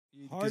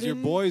Because your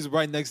boy's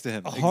right next to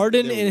him.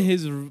 Harden in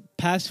his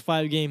past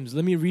 5 games.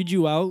 Let me read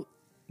you out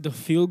the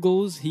field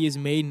goals he has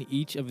made in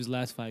each of his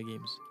last 5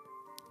 games.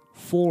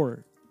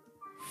 4,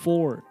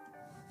 4,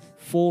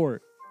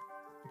 4,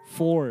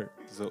 4.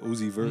 It's a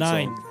Uzi verse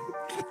 9. song.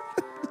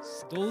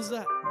 Those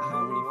are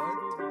how many field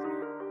goals he's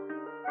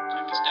made.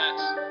 Check the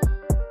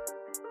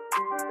stats.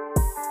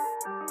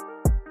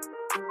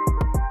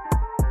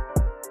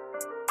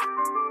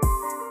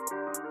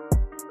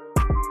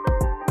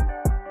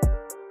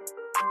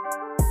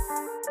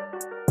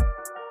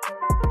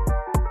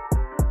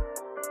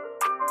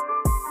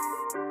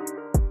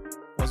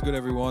 What's good,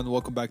 everyone?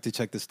 Welcome back to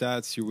Check the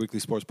Stats, your weekly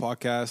sports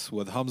podcast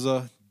with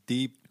Hamza,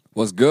 Deep,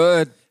 What's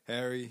good?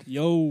 Harry,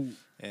 Yo.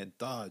 and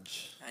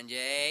Taj. And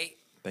Jay.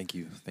 Thank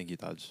you,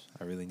 Taj.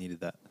 I really needed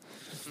that.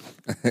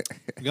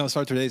 We're going to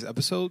start today's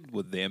episode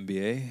with the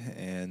NBA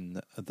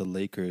and the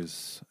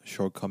Lakers'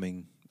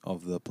 shortcoming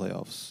of the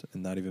playoffs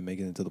and not even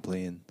making it to the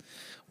play-in.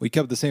 We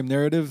kept the same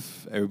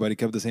narrative. Everybody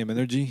kept the same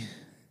energy,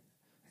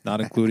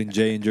 not including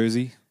Jay in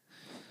Jersey,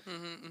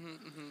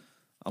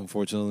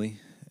 unfortunately.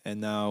 And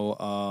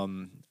now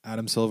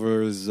Adam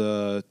Silver is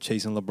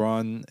chasing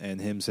LeBron and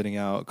him sitting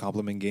out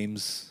compliment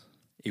games,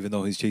 even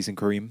though he's chasing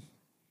Kareem.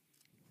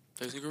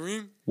 Chasing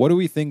Kareem? What do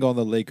we think on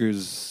the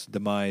Lakers'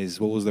 demise?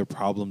 What was their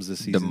problems this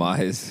season?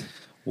 Demise.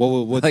 What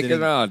Like did they're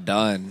not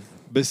done.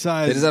 They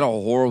besides just had a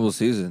horrible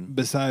season.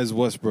 besides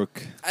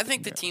Westbrook? I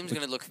think the team's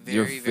going to look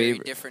Your very, very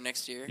favorite- different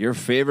next year. Your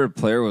favorite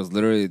player was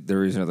literally the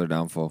reason of their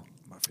downfall.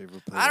 My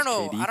favorite player. I don't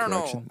is know. KD, I don't know.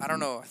 correction. I don't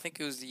know. I think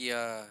it was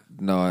the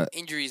No,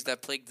 injuries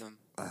that plagued them.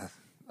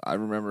 I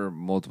remember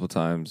multiple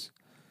times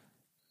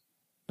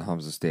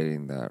Hamza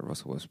stating that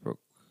Russell Westbrook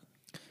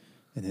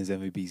In his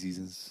MVP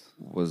seasons,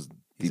 was the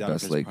He's out of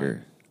best his Laker.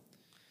 prime.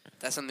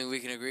 That's something we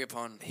can agree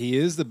upon. he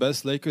is the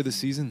best Laker this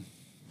season.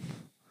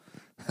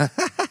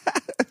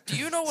 Do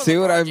you know what See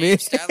what I LeBron mean?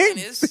 James' stat line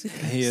is?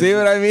 He is See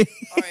what I mean?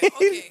 All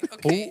right.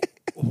 Okay.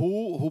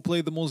 who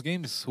played the most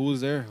games? Who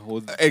was there?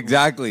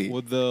 Exactly.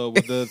 With the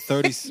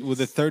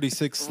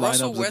 36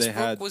 Russell lineups that they Westbrook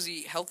had. was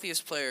the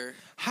healthiest player.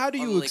 How do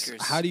on you? the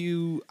Lakers. How do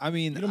you? I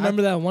mean, You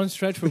remember that one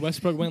stretch where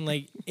Westbrook went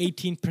like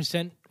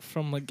 18%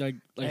 from like Hey.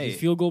 his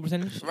field goal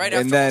percentage? Right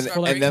And after then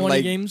All-Star break. and then 20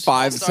 like games?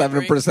 5-7% from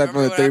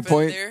Remember the what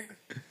 3-point. happened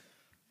there?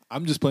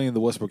 I'm just playing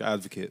the Westbrook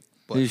advocate.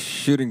 But He's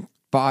shooting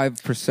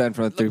 5%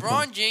 from the 3-point.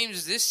 LeBron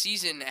James this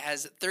season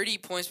has 30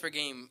 points per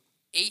game,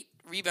 8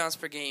 rebounds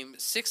per game,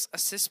 6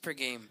 assists per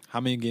game. how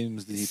many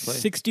games did he play?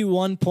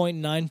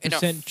 61.9%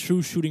 Enough.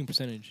 true shooting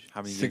percentage.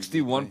 How many games did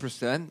he play?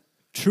 61%?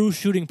 True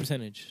shooting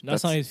percentage.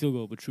 That's not That's- his field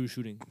goal, but true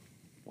shooting.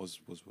 Was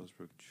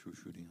Westbrook true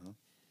shooting?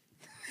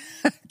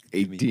 Huh?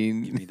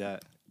 18. Give me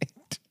that.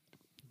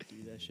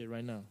 Do that shit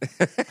right now.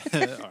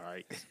 All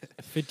right.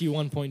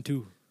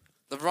 51.2.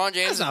 LeBron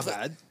James That's not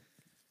bad.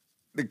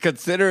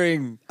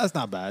 Considering That's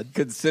not bad.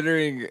 he's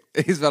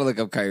about to look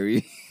up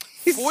Kyrie.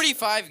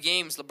 45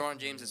 games LeBron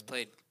James has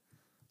played.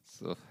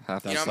 So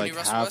half You know That's how many like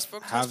Russell half,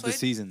 Westbrook has half the played?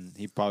 season.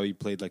 He probably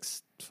played like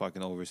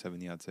fucking over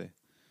 70, I'd say.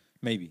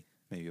 Maybe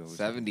over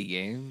 70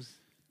 games.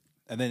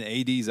 And then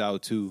AD's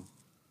out too.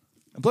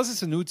 And plus,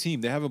 it's a new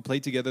team. They haven't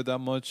played together that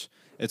much.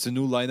 It's a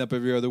new lineup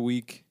every other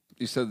week.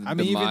 You said the I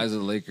mean, demise of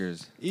the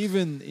Lakers.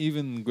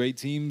 Even great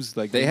teams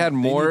like They had need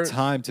more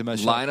time to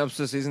mesh up. lineups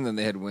this season than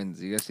they had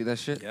wins. You guys see that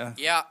shit? Yeah,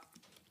 Yeah,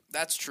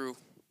 that's true.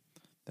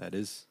 that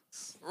is.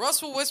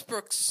 Russell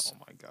Westbrook's Oh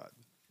my god.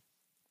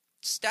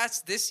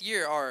 stats this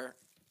year are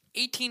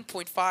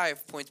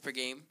 18.5 points per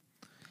game,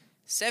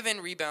 7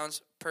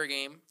 rebounds per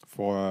game,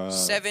 For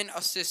 7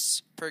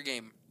 assists per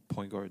game.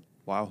 point guard.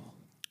 Wow.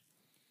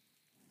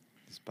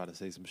 He's about to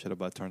say some shit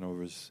about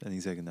turnovers any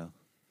second now.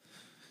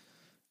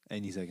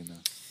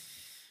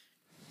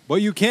 But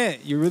you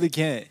can't. You really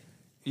can't.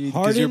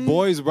 Because your Harden-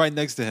 boy's right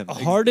next to him.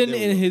 Harden There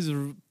we in go. his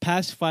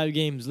past 5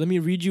 games. Let me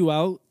read you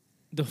out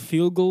the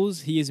field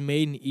goals he has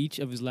made in each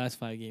of his last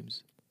 5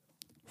 games.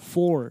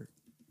 4,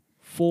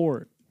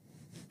 4,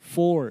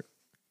 4,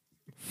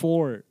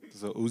 4,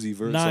 It's a Uzi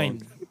verse 9.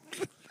 song.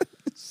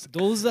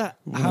 Those are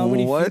how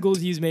many What? field goals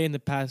he's made in the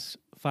past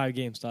 5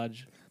 games,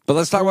 Dodge. But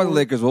let's talk about the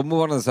Lakers. We'll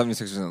move on to the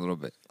 76ers in a little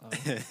bit.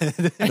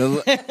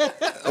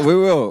 We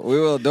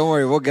will. Don't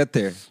worry. We'll get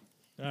there.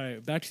 All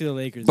right, back to the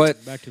Lakers.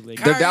 But back to the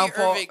Lakers. Their Kyrie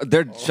downfall.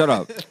 Irving. Shut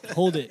up.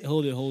 Hold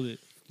it.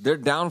 Their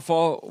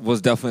downfall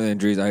was definitely the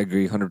injuries. I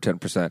agree,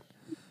 110%.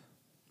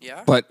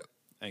 Yeah? But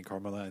And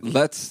Carmelo Anthony.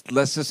 let's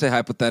just say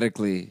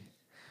hypothetically,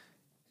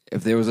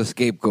 if there was a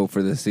scapegoat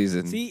for this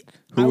season, See,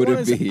 who would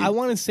it be? I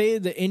want to say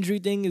the injury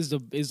thing is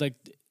like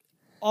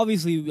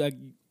obviously like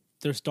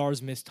their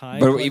stars missed time.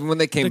 But even when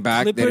they came the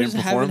back, they Clippers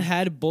didn't haven't perform.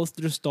 had both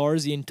their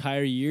stars the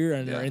entire year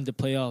and Yeah. are in the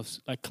playoffs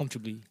like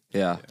comfortably.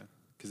 Yeah.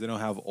 Because they don't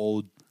have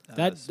old.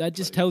 That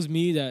just tells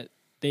me that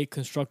they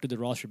constructed the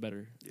roster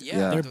better.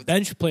 Yeah. Their the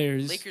bench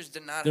players, Lakers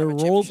did not their have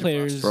a role championship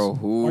players roster. Bro,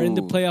 who are in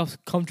the playoffs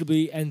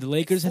comfortably, and the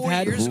Lakers have 4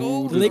 had years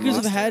ago, the Lakers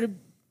have roster. had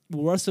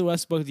Russell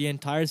Westbrook the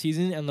entire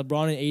season, and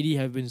LeBron and AD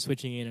have been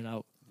switching in and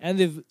out,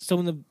 and some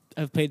of them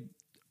have played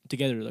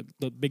together, like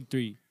the big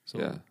three. So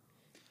Yeah.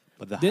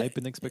 But the Thi- hype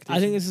and expectation. I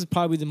think this is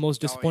probably the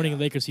most Oh, disappointing yeah.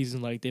 Lakers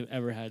season like they've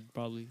ever had,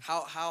 probably.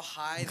 How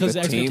high Because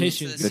they of the were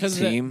expectations. to Because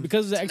of team.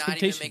 because of the not even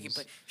making expectations.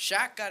 play.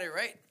 Shaq got it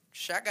right.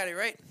 Shaq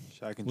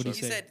and What'd Chuck.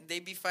 He say? said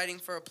they'd be fighting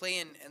for a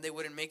play-in and they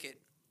wouldn't make it.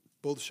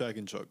 Both Shaq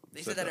and Chuck.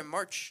 They said that in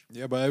March.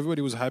 Yeah, but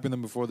everybody was hyping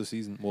them before the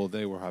season. Well,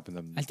 they were hyping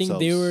them. I think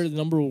they were the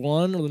number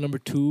 1 or the number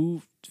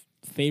 2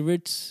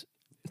 favorites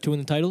to win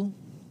the title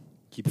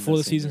before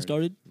the season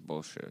started.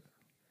 Bullshit.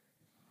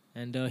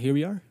 And here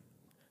we are.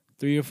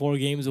 3 or 4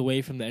 games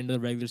away from the end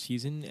of the regular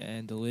season,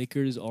 and the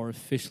Lakers are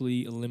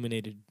officially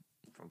eliminated.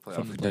 From playoff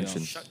From the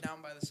contention. Shut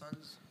down by the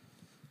Suns.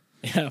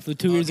 Yeah, for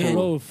 2 years in a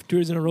row. 2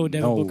 years in a row,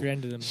 Devin No. Booker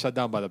ended them. Shut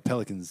down by the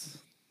Pelicans.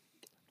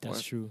 That's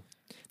What? true.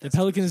 The That's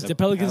Pelicans, the the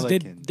Pelicans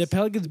did. Pelicans. The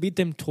Pelicans beat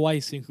them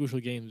twice in crucial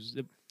games.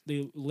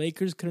 The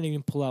Lakers couldn't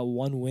even pull out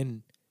one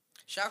win.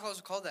 Shaq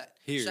also called that.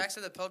 Here. Shaq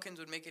said the Pelicans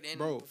would make it in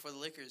Bro. before the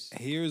Lakers.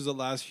 Here's the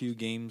last few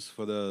games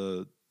for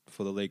the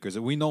Lakers.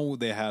 And we know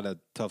they had a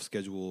tough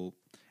schedule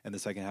in the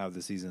second half of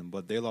the season,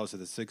 but they lost to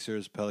the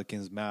Sixers,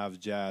 Pelicans, Mavs,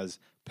 Jazz,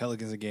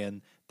 Pelicans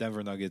again,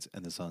 Denver Nuggets,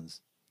 and the Suns.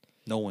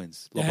 No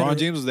wins. They had LeBron a-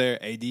 James was there,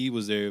 AD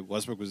was there,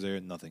 Westbrook was there,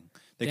 nothing. They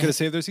They could had- have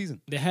saved their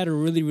season. They had a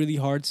really, really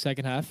hard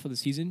second half of the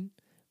season,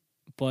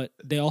 but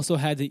they also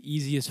had the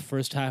easiest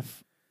first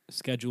half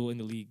schedule in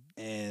the league.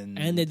 And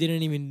And they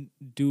didn't even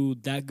do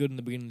that good in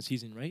the beginning of the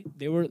season, right?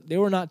 They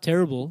were not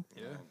terrible,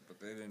 yeah. But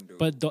they didn't do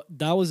but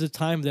that was a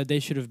time that they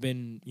should have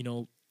been,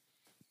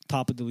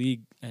 top of the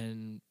league,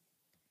 and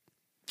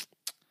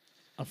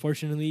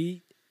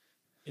unfortunately,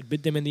 it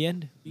bit them in the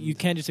end. You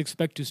can't just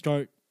expect to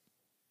start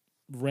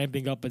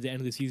ramping up at the end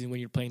of the season when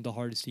you're playing the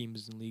hardest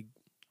teams in the league.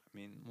 I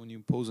mean, when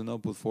you're posing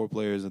up with 4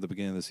 players at the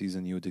beginning of the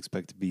season, you would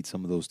expect to beat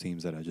some of those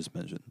teams that I just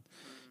mentioned.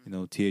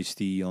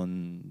 THT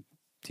on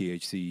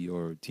THC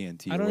or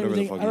TNT. I or don't whatever even the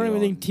think fuck I don't you're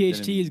even think on,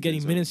 THT didn't is getting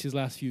deserve. minutes his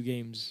last few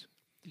games.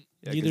 Yeah,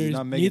 'cause neither he's is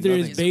not making neither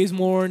is nothing.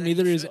 Bazemore, Then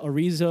neither he is should.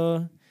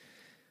 Ariza.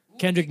 Ooh,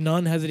 Kendrick they-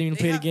 Nunn hasn't even they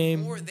played a have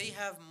game. They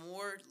have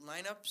more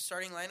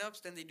starting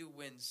lineups than they do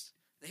wins.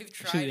 They've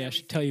tried. I should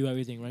everything. tell you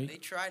everything, right? They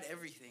tried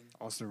everything.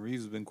 Austin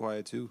Reeves has been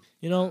quiet too.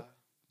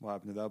 What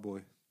happened to that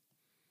boy?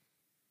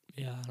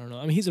 Yeah, I don't know.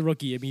 I mean, he's a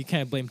rookie. I mean, you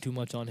can't blame too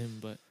much on him,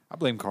 but I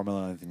blame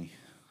Carmelo Anthony.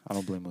 I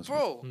don't blame us.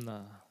 Bro,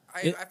 nah.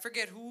 I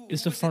forget who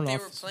it's who the was front it they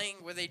were office. playing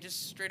where they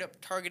just straight up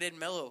targeted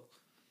Melo,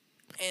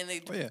 and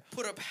they Oh, yeah.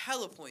 put up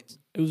hella points.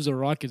 It was the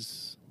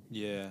Rockets.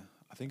 Yeah,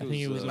 I think I it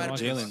think it was was the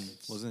Rockets.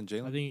 Jalen. Wasn't it I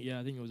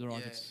Jalen? think it was the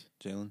Rockets.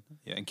 Jalen.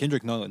 Yeah, and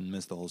Kendrick Nunn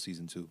missed the whole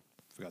season too.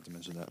 Forgot to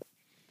mention that.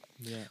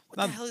 Yeah. What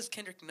Not- the hell is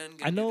Kendrick Nunn I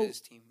gonna do know- to this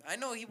team? I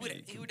know he would Yeah,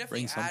 he he would can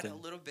definitely bring add a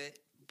something. little bit,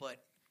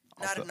 but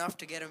Off not the- enough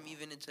to get him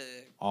even into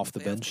Off the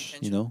playoff bench,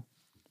 contention.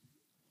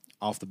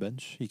 Off the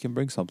bench, he can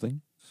bring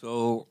something.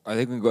 So I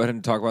think we can go ahead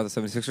and talk about the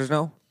 76ers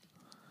now.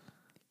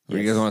 Or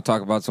you guys want to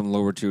talk about some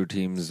lower tier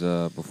teams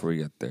before we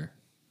get there?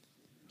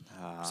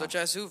 Such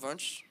as who,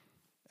 Vunch?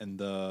 And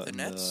the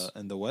Nets?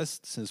 and the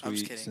West, I'm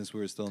just kidding. since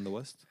we were still in the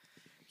West.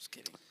 Just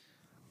kidding.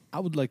 I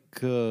would like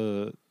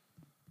to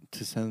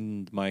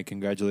send my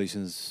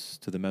congratulations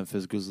to the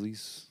Memphis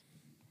Grizzlies,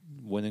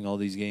 winning all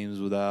these games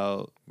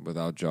without.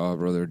 Without Ja,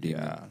 brother,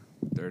 demon. Yeah,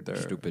 They're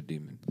stupid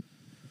demon.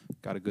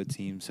 got a good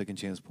team. Second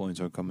chance points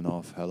are coming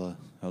off. Hella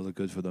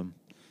good for them.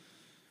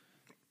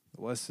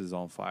 The West is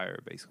on fire,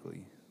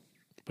 basically.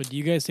 But do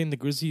you guys think the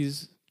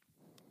Grizzlies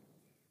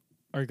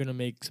are gonna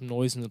make some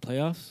noise in the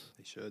playoffs?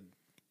 They should.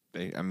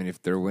 I mean,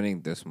 if they're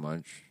winning this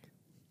much,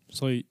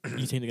 So you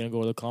think they're gonna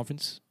go to the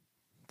conference?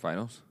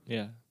 finals,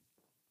 Yeah.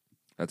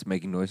 that's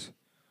making noise.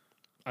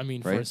 I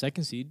mean, for Right? a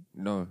second seed,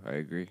 No, I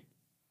agree.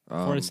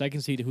 for a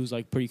second seed who's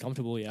like pretty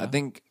comfortable. Yeah. I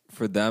think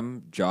for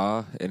them,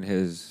 Ja in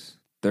his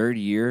 3rd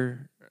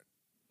year,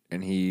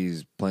 and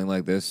he's playing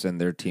like this, and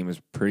their team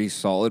is pretty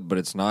solid, but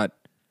it's not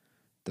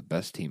the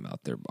best team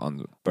out there on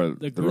the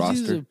the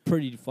Grizzlies roster. are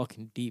pretty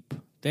fucking deep.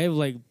 They have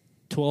like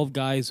 12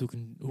 guys who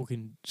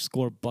can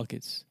score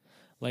buckets.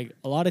 Like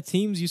a lot of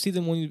teams, you see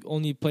them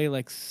only play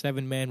like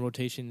 7-man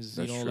rotations.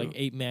 That's like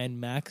true. 8-man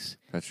max.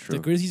 That's The true.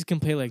 Grizzlies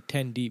can play like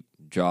 10 deep.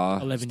 Ja,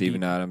 11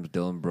 Steven deep. Adams,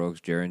 Dylan Brooks,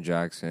 Jaren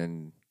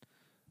Jackson,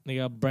 They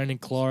got Brandon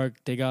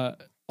Clark. They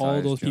got all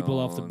Tyus those people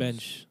off the Jones.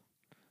 bench.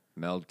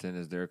 Melton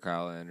is there,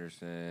 Kyle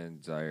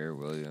Anderson, Zaire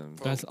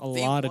Williams. Bro, That's a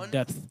they lot won. of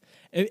depth.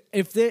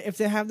 If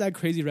they have that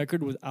crazy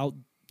record without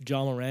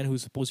John Moran,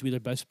 who's supposed to be their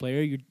best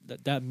player,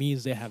 that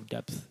means they have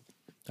depth.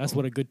 That's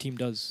what a good team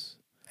does.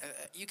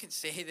 You can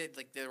say that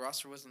like the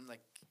roster wasn't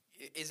like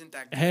isn't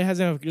that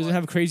It good. doesn't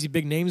have crazy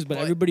big names, but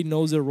But everybody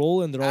knows their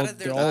role and they're out all of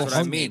their they're all last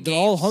hungry. 8 They're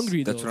all games-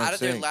 hungry That's though. what I'm Out of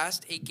their saying.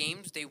 last 8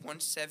 games, they won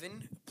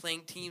 7,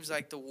 playing teams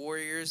like the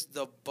Warriors,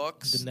 the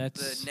Bucks, The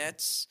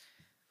Nets.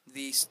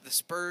 the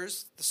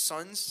Spurs, the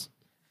Suns,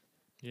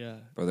 Yeah,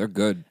 Bro, they're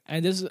good.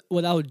 and this is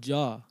without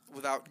Ja.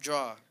 without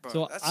Ja. Bro,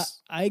 So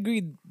that's I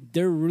agree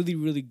they're really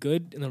really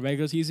good in the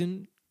regular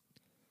season,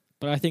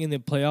 but I think in the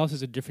playoffs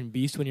is a different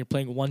beast when you're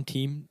playing one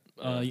team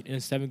in a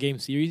 7-game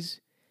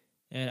series,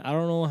 and I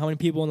don't know how many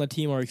people on the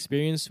team are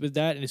experienced with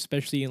that, and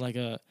especially in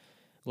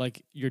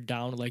like you're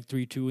down like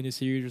 3-2 in the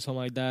series or something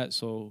like that.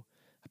 So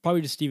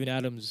probably just Steven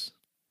Adams.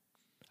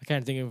 I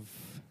can't think of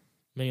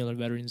many other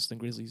veterans than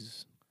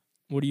Grizzlies.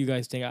 What do you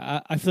guys think?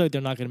 I feel like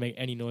they're not going to make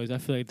any noise. I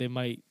feel like they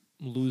might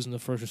lose in the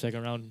first or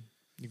second round.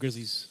 The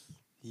Grizzlies.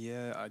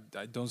 Yeah,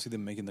 I don't see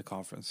them making the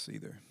conference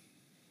either.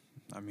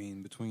 I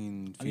mean,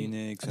 between I think-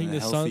 Phoenix I think and a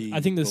the healthy Sun,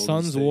 I think the Golden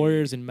Suns, State,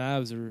 Warriors, and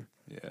Mavs are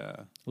yeah,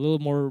 a little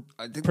more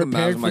I think the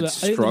prepared Mavs for might the.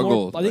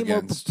 struggle I think more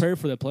against. prepared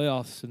for the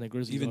playoffs than the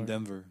Grizzlies. even are.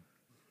 Denver.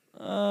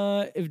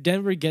 If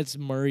Denver gets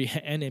Murray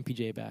and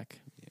MPJ back,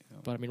 Yeah.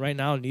 but I mean, right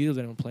now neither of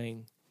them are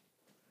playing.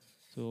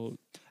 So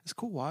Is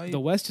Kawhi the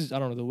West is. I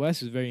don't know. The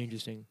West is very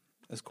interesting.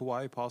 is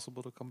Kawhi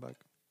possible to come back?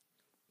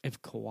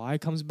 If Kawhi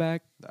comes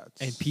back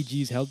That's and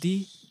PG is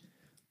healthy,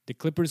 the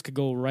Clippers could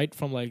go right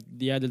from like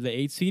either the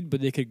 8th seed,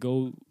 but they could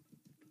go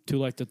to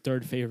like the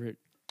 3rd favorite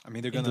I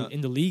mean, they're in gonna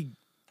the league.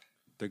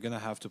 they're gonna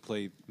have to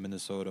play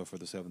Minnesota for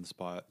the 7th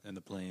spot in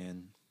the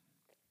play-in.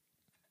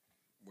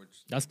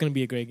 That's gonna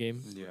be a great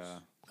game Yeah,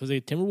 because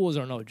the Timberwolves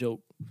are no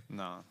joke.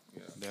 nah,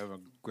 they have a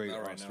great Not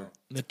right roster. now.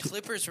 The t-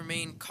 Clippers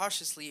remain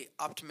cautiously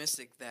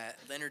optimistic that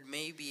Leonard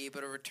may be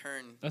able to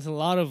return. That's a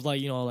lot of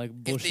like like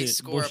they bullshit.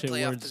 score a bullshit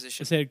playoff words.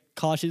 position. I said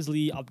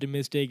cautiously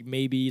optimistic,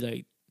 maybe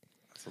like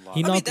That's a lot.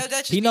 He I not- mean, that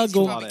just he means not he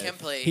go- probably can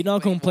play. he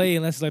not way gonna play more.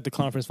 unless it's like the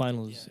conference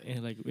finals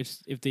and like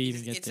if they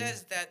even get It there.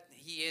 says that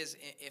he is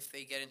if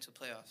they get into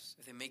playoffs,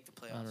 if they make the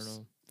playoffs. I don't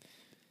know.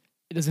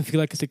 It doesn't feel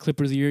like it's the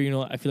Clippers' year.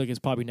 I feel like it's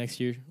probably next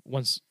year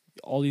once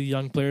all these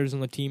young players on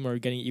the team are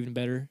getting even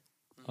better.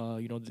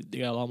 They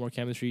got a lot more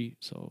chemistry.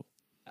 So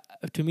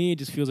to me, it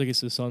just feels like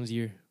it's the Suns'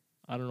 year.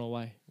 I don't know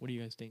why. What do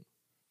you guys think?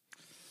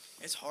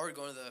 It's hard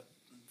going to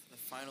the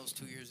finals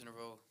 2 years in a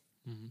row.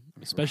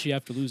 Especially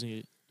after losing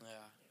it. Yeah.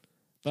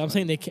 But I'm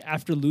saying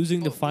after losing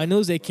the Well,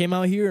 finals, they came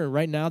out here and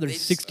right now they're They-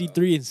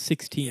 63 and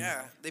 16.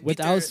 Yeah. They beat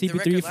Without their CP3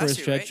 record for a last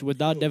year, stretch, right?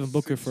 without Devin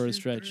Booker for a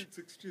stretch.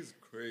 Is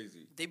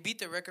crazy. They beat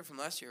their record from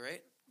last year,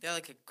 right? They had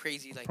like a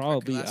crazy like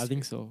Probably, record last I think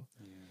year. so.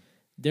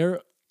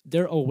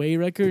 Their away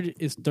record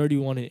is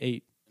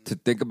 31-8. To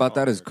think about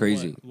that is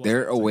crazy. What?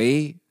 Their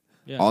away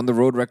Yeah. on the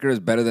road record is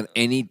better than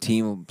any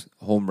team's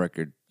home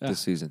record Yeah. this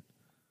season.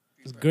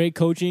 It's great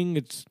coaching.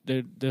 It's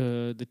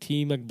the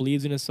team like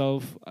believes in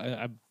itself.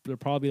 They're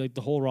probably like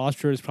the whole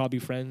roster is probably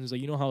friends. Like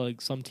you know how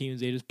like some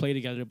teams they just play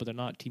together but they're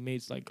not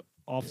teammates like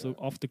off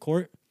the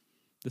court.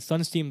 The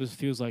Suns team just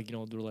feels like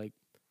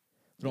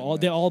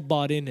they're all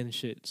bought in and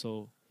shit.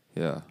 So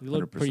Yeah, they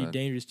look pretty 100%.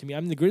 dangerous to me. I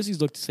mean the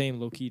Grizzlies look the same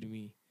low key to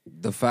me.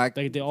 The fact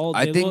Like they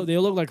think-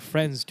 look like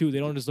friends too. They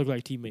don't just look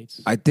like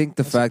teammates. I think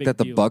the That's a fact big that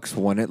the deal. Bucks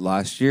won it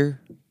last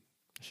year,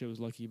 Shit was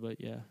lucky, but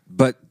yeah.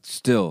 but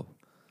still,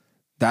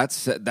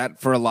 that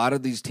for a lot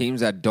of these teams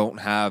that don't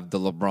have the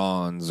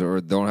LeBrons or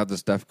don't have the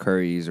Steph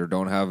Currys or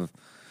don't have,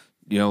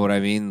 you know what I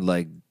mean,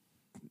 like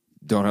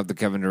don't have the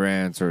Kevin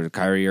Durant's or the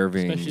Kyrie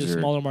Irvings, Especially the or,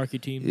 smaller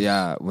market teams.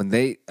 yeah, when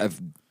they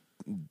have,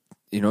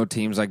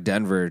 teams like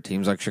Denver,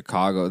 teams like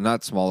Chicago,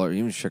 not smaller,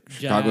 even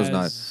Chicago's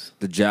not Jazz,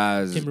 the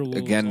Jazz Timberwolves,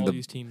 again, all the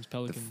these teams,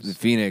 Pelicans. the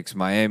Phoenix,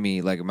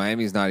 Miami, like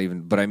Miami's not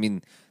even, but I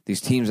mean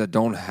these teams that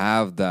don't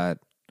have that,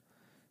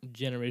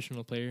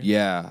 generational player.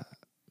 yeah,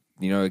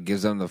 it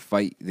gives them the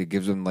fight, it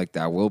gives them like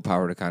that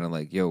willpower to kind of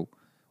like, yo,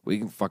 we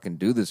can fucking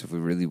do this if we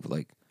really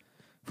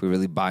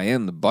buy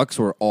in. The Bucks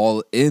were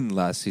all in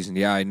last season.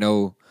 Yeah, I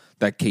know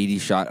that KD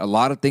shot. A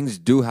lot of things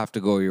do have to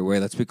go your way.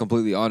 Let's be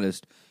completely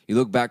honest. You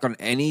look back on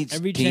any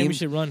Every team,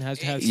 championship run has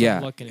to have some Yeah.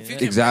 luck in If it. you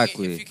can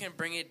Exactly. Bring it, if you can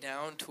bring it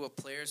down to a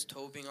player's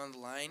toe being on the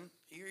line,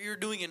 you're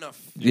doing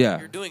enough. Yeah.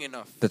 You're doing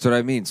enough. That's what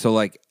I mean. So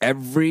like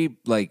every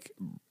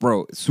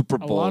Super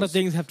Bowls, lot of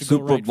things have to go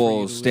Super right for you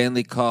Bowls, to win.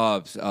 Stanley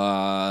Cups,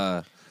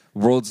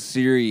 World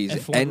Series,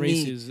 F1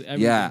 races,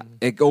 yeah, everything.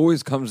 it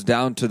always comes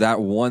down to that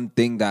one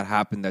thing that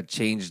happened that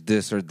changed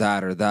this or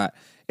that or that.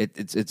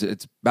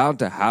 It's bound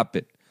to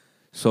happen.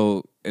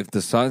 So if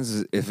the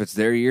Suns, if it's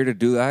their year to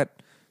do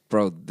that,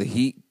 bro, the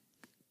Heat,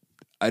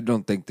 I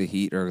don't think the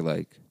Heat are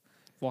like,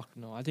 Fuck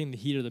no. I think the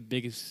Heat are the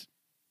biggest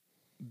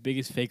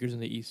fakers in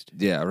the East.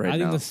 yeah, right I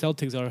think now. the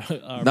Celtics are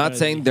better Not than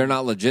saying the they're Heat.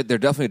 not legit. They're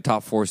definitely a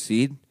top 4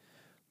 seed, I don't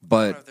know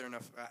but if they're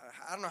enough.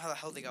 I don't know how the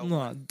hell they got No,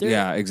 one.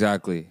 yeah,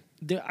 exactly.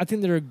 I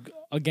think they're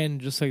again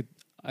just like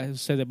I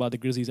said about the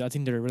Grizzlies. I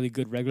think they're a really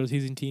good regular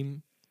season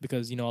team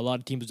because a lot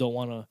of teams don't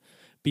want to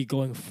be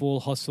going full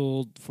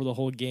hustle for the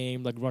whole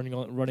game, like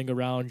running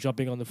around,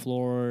 jumping on the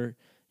floor,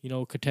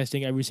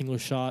 contesting every single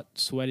shot,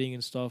 sweating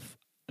and stuff.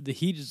 The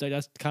Heat is like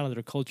that's kind of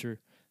their culture.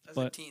 That's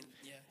but- a team.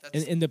 Yeah.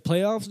 That's In the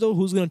playoffs though,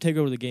 who's gonna take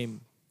over the game?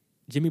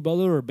 Jimmy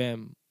Butler or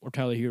Bam or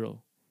Tyler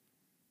Hero?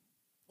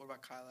 what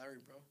about Kyle Lowry,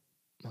 bro?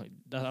 Like,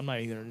 I'm not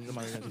either.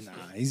 Nah,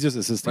 he's just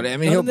assistant. But I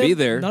mean, None he'll of them- be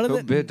there. none of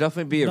He'll them-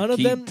 definitely be a none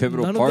key, of them,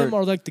 pivotal none part. of them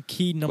are like the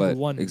key number But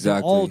one.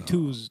 exactly. They're all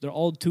twos. They're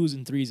all 2s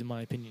and 3s in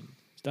my opinion.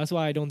 That's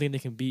why I don't think they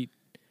can beat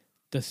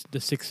the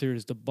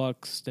Sixers, the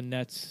Bucks, the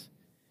Nets.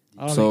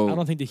 I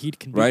don't think the Heat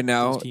can beat Right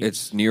now, those teams.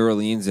 it's New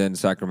Orleans and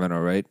Sacramento,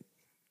 right?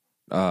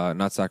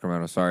 Not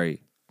Sacramento.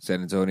 Sorry,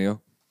 San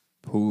Antonio.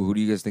 Who do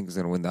you guys think is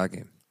going to win that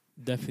game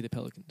definitely the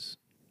Pelicans.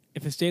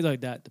 If it stays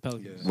like that, the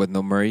Pelicans. Yeah. with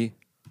no Murray?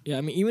 Yeah,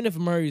 I mean, even if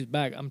Murray's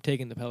back, I'm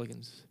taking the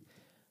Pelicans.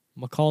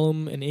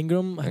 McCollum and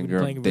Ingram have Ingram,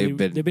 been playing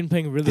really. They've been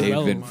playing really They've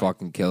well. been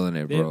fucking killing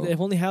it, bro. They've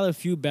only had a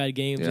few bad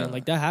games, Yeah. and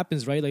like that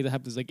happens, right? Like that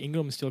happens. Like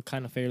Ingram is still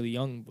kind of fairly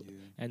young,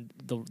 and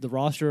the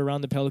roster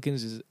around the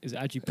Pelicans is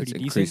actually pretty It's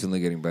decent. increasingly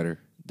getting better.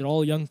 They're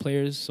all young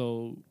players,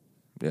 so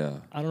Yeah,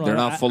 I don't know. They're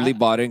not fully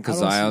bought in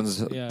because I don't see-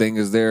 Zion's yeah. thing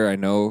is there. I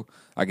know.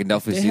 I can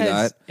definitely see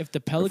that. If the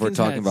Pelicans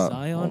talking had about-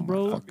 Zion, oh my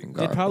bro, fucking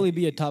they'd God. probably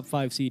be a top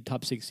 5 seed,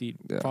 top 6 seed,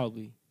 Yeah.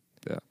 probably.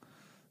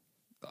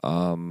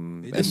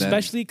 And then,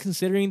 Especially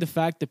considering the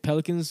fact the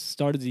Pelicans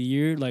started the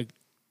year like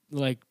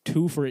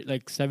 2 for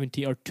like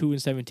 17 or 2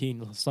 and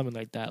 17, something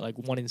like that, like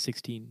 1 and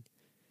 16,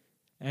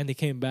 and they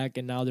came back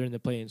and now they're in the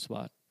play-in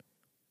spot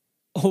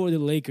over the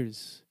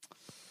Lakers.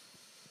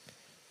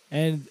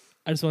 And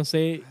I just want to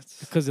say,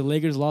 because the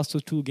Lakers lost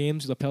those 2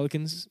 games to the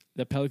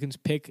Pelicans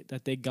pick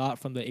that they got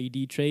from the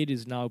AD trade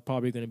is now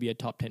probably going to be a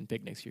top 10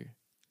 pick next year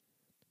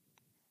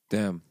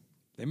damn,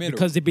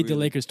 because they beat the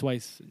Lakers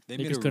twice. They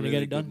Lakers made a couldn't really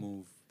get it good done.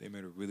 move. They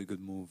made a really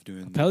good move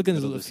during The Pelicans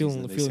the middle of the feeling-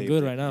 season. They feeling saved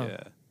good it. right now.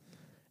 Yeah.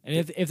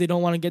 And if they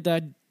don't want to get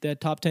that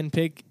top 10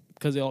 pick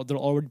because they're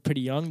already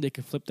pretty young, they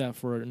could flip that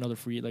for another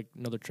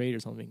another trade or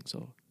something.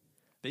 So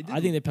They did, I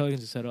think the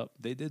Pelicans are set up.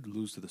 they did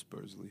lose to the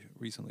Spurs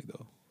recently,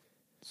 though.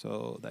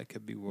 So that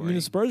could be I worrying. mean,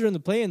 the Spurs are in the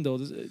play-in though;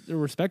 they're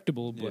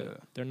respectable, but Yeah.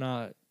 they're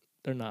not.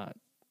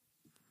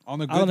 On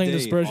a good I don't think the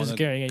day, Spurs on are a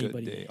scaring good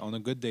anybody. day- on a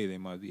good day, they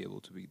might be able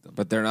to beat them.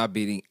 but they're not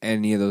beating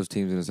any of those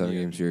teams in a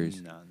 7-game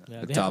series. Nah.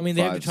 Yeah, The they, top I mean,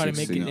 they have to 5, try to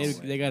 6 make it. seeds.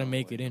 They got to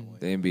make it in.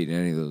 They ain't beating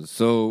any of those.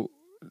 So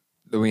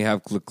then we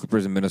have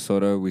Clippers in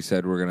Minnesota. We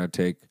said we're gonna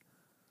take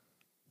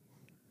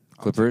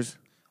Clippers.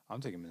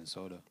 I'm taking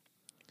Minnesota.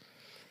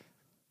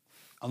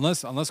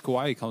 Unless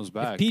Kawhi comes If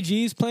back.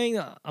 PG is playing,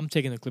 I'm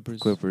taking the Clippers.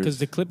 Clippers. Because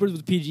the Clippers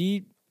with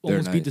PG They're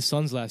almost beat nice. the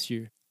Suns last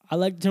year. I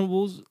like the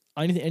Timberwolves.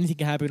 Anything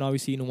can happen,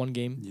 obviously, in one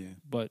game. Yeah,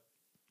 But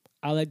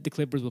I like the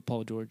Clippers with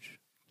Paul George.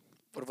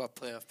 What about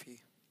playoff P?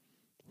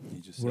 he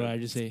just What did said- I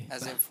just say?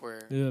 As if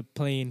we're The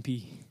playing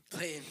P.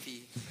 playing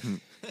P.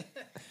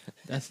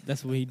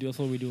 That's what he do. That's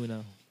what we doing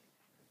now.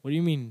 What do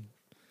you mean?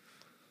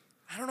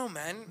 I don't know,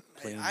 man.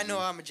 Playing I know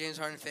I'm a James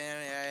Harden fan.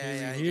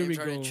 Yeah. Here we James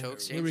Harden go.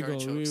 chokes. Here James we go.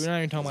 Harden We're chokes. not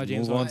even talking about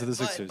James Move on Harden. to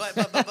the Sixers.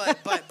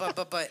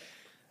 But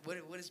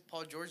what has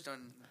Paul George done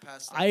in the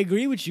past? I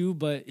agree with you,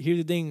 but here's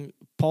the thing: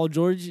 Paul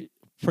George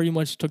pretty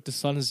much took the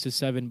Suns to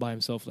 7 by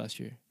himself last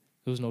year.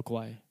 There was no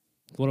Kawhi.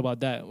 What about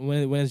that?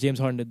 When has James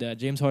Harden did that?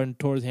 James Harden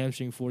tore his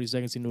hamstring 40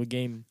 seconds into a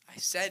game. I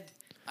said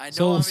I know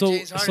So I'm a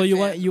James Harden so you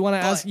fan, want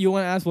to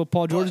but ask what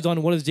Paul George but-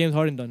 done? What has James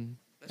Harden done?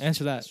 That's Answer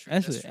true, that. that's true,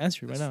 Answer that's it. true,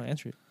 Answer it right that's now. true.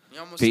 Answer it. You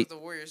almost Pete. took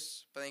the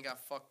Warriors, but then got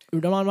fucked. I'm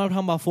not talking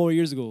about 4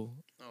 years ago.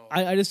 Oh,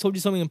 I just told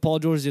you something that Paul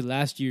George did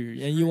last year,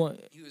 and you want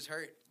he was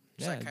hurt.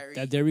 Just like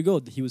Kyrie. there we go.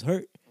 He was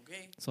hurt,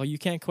 Okay. so you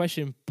can't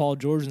question Paul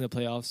George in the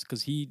playoffs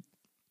because he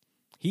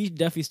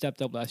definitely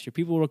stepped up last year.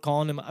 People were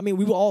calling him. I mean,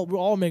 we're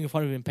all making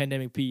fun of him,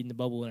 pandemic Pete, in the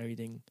bubble and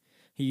everything.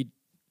 He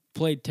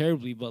played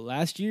terribly, but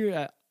last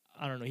year,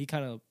 I don't know. He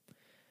kind of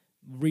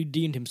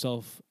redeemed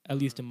himself, at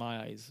least in my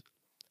eyes.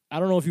 I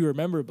don't know if you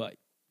remember, but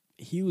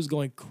he was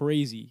going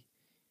crazy.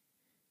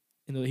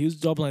 He was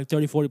dropping like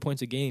 30, 40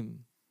 points a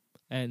game,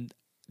 and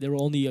they were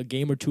only a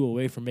game or 2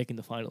 away from making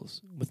the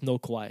finals with no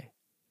Kawhi.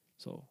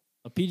 So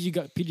PG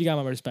got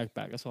my respect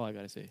back. That's all I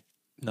gotta say.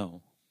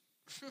 No,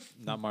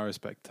 not my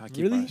respect. I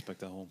keep Really? my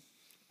respect at home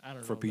I don't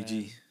know for PG.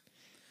 man.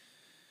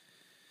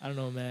 I don't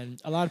know, man.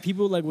 A lot of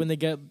people like when they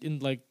get in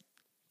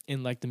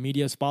the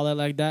media spotlight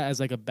like that as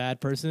like a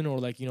bad person or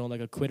like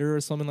like a quitter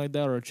or something like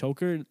that or a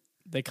choker,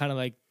 they kind of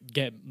like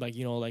get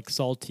like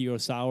salty or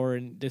sour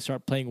and they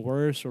start playing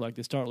worse or like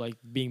they start like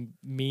being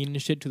mean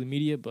and shit to the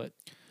media. But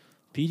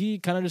PG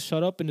kind of just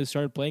shut up and just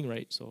started playing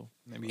right. So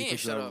Maybe He he ain't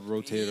took shut that up.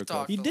 rotator He cuff.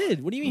 talked. he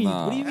did. What do you mean?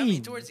 Nah. What do you I mean?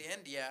 mean, towards the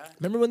end, yeah.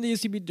 Remember when they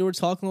were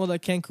talking all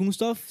that Cancun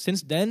stuff?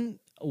 Since then,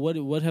 what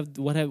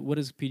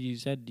has PG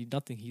said?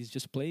 Nothing. He's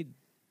just played.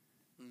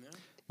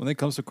 When it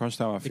comes to crunch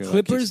time, I The feel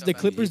Clippers, like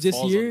he this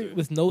falls year under it.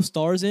 with no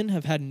stars in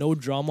have had no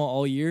drama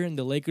all year, and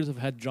the Lakers have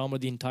had drama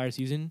the entire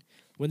season.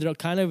 When they're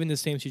kind of in the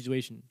same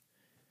situation,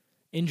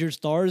 injured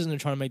stars, and they're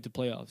trying to make the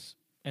playoffs.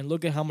 And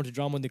look at how much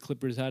drama the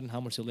Clippers had and how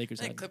much the Lakers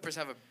I think had. Clippers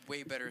have a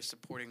way better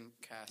supporting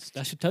cast.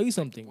 That should tell you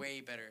something. Way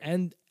better.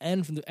 And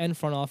from the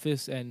front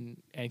office and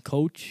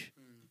coach,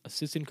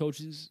 assistant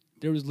coaches,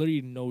 there was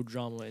literally no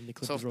drama in the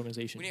Clippers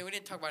organization. We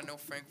didn't talk about no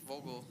Frank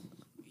Vogel.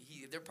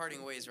 They're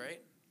parting ways, right?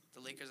 The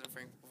Lakers and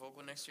Frank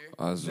Vogel next year.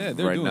 Yeah,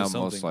 they're right doing now,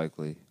 something. most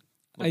likely.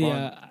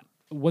 Yeah,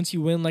 once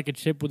you win like a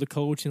chip with a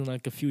coach and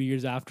like a few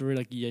years after,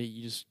 like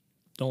you just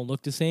don't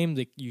look the same.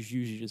 Like you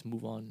usually just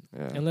move on,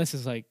 Yeah. unless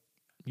it's like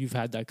you've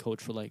had that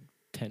coach for like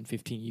 10,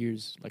 15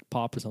 years, like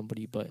Pop or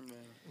somebody. But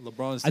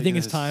LeBron's I think taking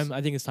it's his- time.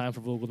 I think it's time for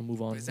Vogel to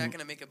move on. But is that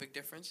going to make a big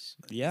difference?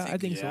 Yeah, I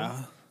think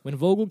Yeah. so. When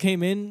Vogel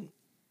came in,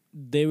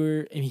 they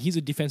were. I mean, he's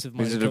a defensive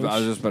minded coach. I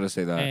was just about to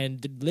say that.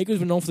 And the Lakers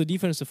were known for the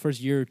defense the first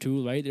year or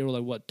two, right? They were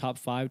like what, top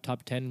 5,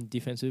 top 10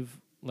 defensive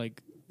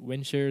like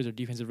win shares or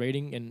defensive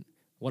rating. And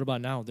what about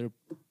now? They're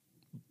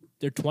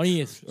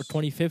 20th or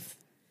 25th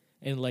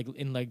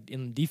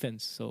in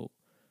defense. So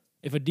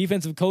if a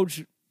defensive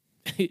coach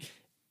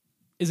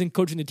isn't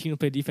coaching the team to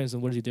play defense,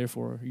 then what is he there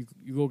for?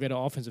 You go get an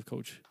offensive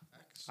coach.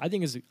 I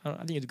think it's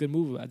a good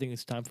move. I think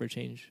it's time for a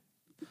change.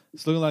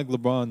 It's looking like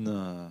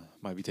LeBron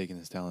might be taking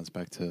his talents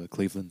back to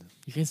Cleveland.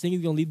 You guys think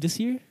he's gonna leave this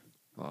year?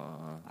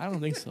 I don't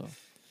think so.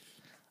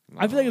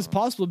 I feel like it's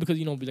possible because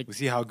like We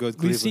see how good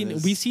Cleveland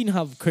is. we've seen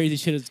how crazy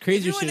shit is.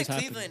 Crazier If shit you has went to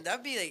happened. Cleveland,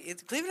 that'd be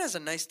like Cleveland has a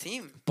nice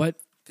team. But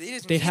They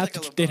just they'd need have like a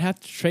to LeBron. they'd have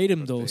to trade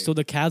him though. But So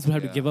the Cavs would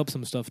have to yeah. give up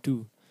some stuff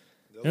too.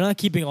 They're not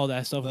keeping all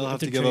that stuff. They'll have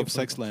to to give trade up for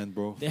sex him. land,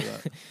 bro. For They,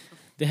 that.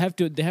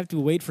 they have to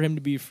wait for him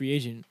to be a free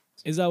agent.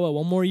 Is that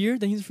one more year?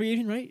 Then he's a free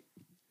agent, right?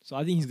 So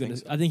I think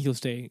I think he'll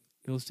stay.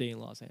 He'll stay in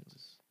Los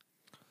Angeles.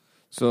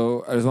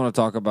 So I just want to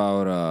talk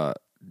about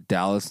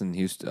Dallas and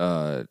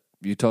Houston,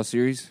 Utah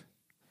series.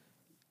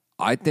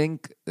 I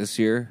think this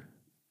year.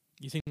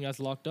 You think that's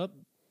locked up?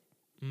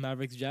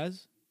 Mavericks,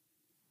 Jazz,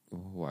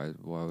 Why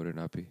would it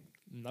not be?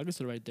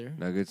 Nuggets are right there.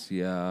 Nuggets,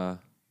 yeah.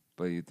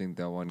 But you think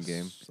that one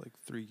game? It's like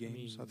 3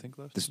 games, I think,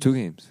 left. There's 2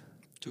 games.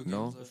 Two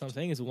No. games That's left. what I'm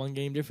saying. It's a 1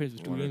 game difference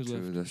with 2 One or games two,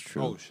 left. that's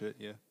true. Oh, shit,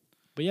 yeah.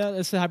 But yeah,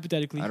 let's say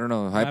hypothetically. I don't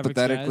know. Mavericks,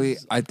 Hypothetically,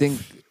 Jazz. I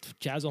think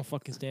Jazz don't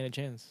fucking stand a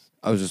chance.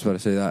 I was just about to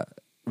say that.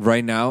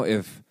 Right now,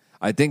 if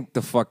I think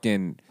the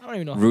fucking I don't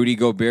even know. Rudy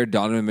Gobert,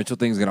 Donovan Mitchell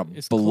thing is gonna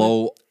It's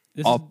blow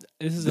up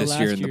this is the this last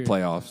year in the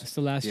playoffs. It's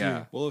the last Yeah.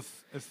 year. Well,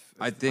 if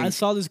I think I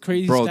saw this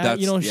crazy Bro, stat.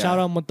 that's- Shout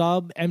yeah. out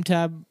Matab,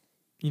 MTab.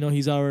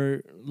 He's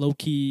our low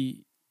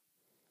key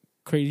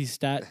crazy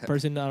stat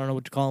person. I don't know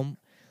what to call him.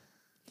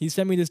 He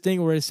sent me this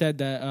thing where it said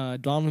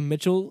that Donovan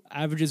Mitchell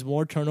averages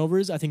more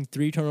turnovers. I think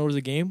 3 turnovers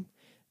a game,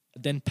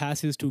 than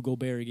passes to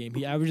Gobert a game.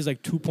 He averages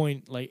like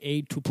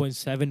 2.8,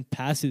 2.7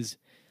 passes,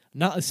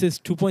 not assists.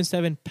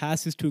 2.7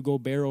 passes to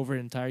Gobert over an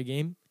entire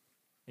game,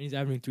 and he's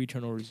averaging 3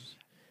 turnovers.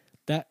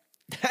 That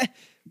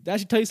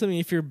should tell you something.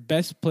 If your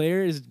best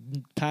player is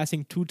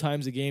passing 2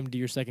 times a game to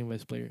your second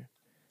best player,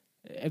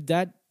 if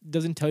that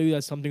doesn't tell you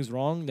that something's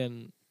wrong,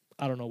 then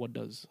I don't know what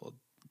does.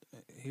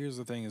 Here's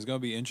the thing. It's going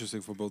to be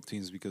interesting for both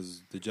teams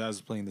because the Jazz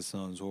is playing the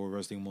Suns, who are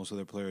resting most of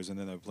their players, and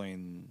then they're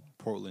playing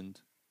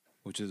Portland,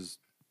 which is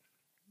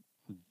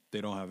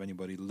they don't have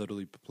anybody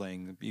literally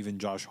playing. Even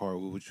Josh Hart,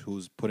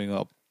 who's putting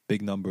up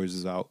big numbers,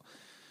 is out.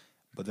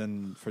 But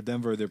then for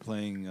Denver, they're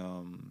playing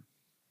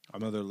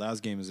their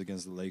last game is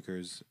against the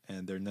Lakers,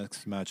 and their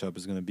next matchup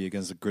is going to be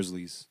against the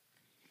Grizzlies.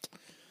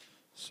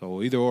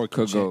 So either or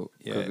Could go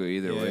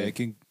either way.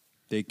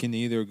 They can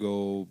either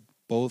go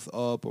both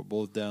up or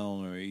both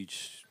down or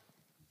each.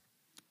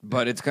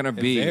 But it's gonna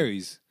It be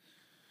varies.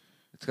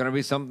 It's gonna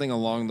be something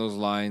along those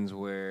lines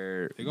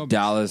where They're gonna be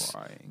Dallas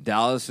trying.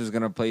 is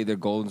gonna play either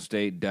Golden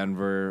State,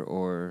 Denver,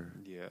 or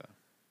Yeah.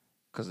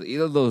 because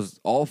either of those,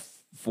 all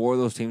 4 of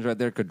those teams right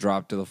there could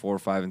drop to the 4,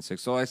 5, and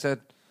 6. So I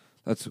said,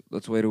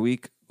 let's wait a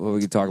week. Well,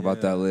 we can talk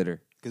about that Yeah.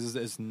 later. Because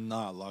it's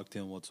not locked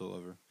in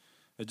whatsoever.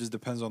 It just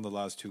depends on the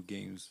last 2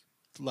 games.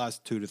 The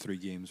last 2 to 3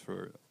 games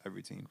for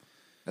every team.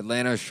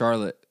 Atlanta,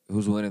 Charlotte,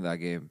 who's winning that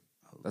game?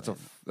 That's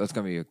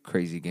gonna be a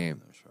crazy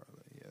game. Charlotte.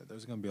 Yeah,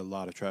 there's gonna be a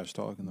lot of trash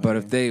talk in that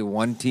But game.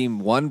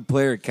 if one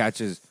player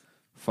catches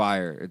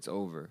fire, it's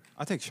over.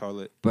 I take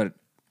Charlotte. But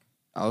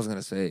I was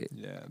gonna say,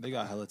 Yeah, they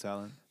got hella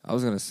talent.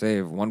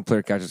 if one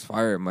player catches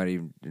fire, it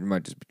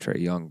might just be Trae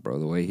Young, bro.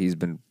 The way he's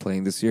been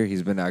playing this year,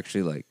 he's been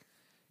actually like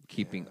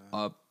keeping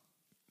up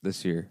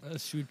this year.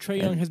 That's true. Trae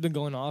Young has been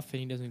going off, and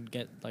he doesn't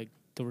get like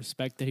the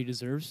respect that he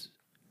deserves.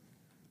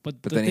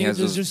 But the then he thing has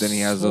is, those- then he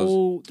has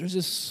those- There's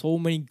just so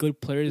many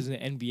good players in the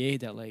NBA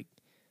that like,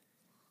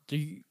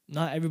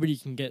 not everybody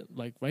can get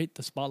like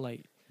the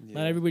spotlight.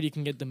 Not everybody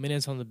can get the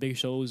minutes on the big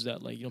shows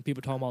that like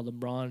people talking about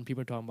LeBron,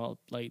 people talking about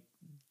like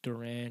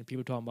Durant,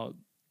 people talking about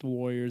the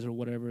Warriors or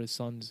whatever, his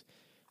Suns.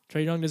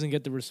 Trae Young doesn't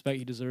get the respect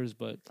he deserves,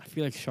 but I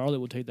feel like Charlotte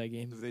will take that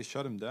game. If they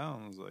shut him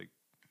down, it's like,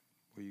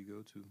 where you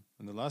go to?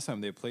 And the last time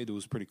they played, it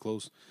was pretty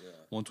close.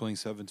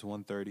 127 to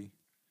 130.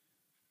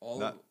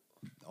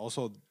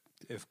 Also,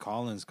 if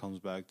Collins comes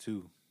back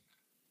too,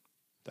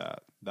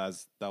 that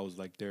was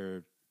like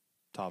their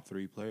top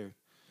 3 player.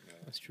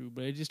 That's true,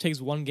 but it just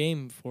takes one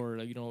game for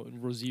like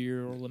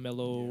Rozier or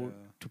LaMelo Yeah.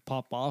 to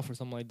pop off or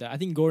something like that. I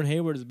think Gordon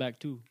Hayward is back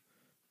too.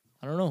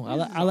 I don't know.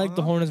 Yeah, I like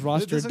the Hornets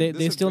roster. This is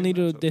They a still great need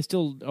to. matchup. They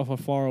still are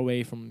far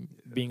away from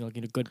being like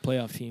a good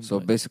playoff team. So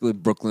but basically,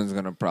 Brooklyn's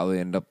gonna probably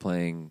end up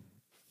playing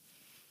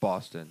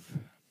Boston.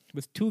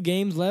 with 2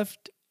 games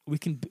left,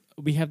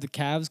 we have the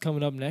Cavs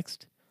coming up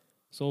next.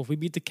 So if we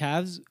beat the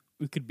Cavs,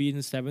 we could be in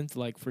the 7th,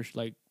 like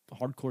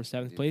hardcore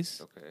 7th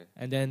place, Okay.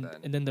 and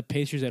then the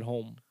Pacers at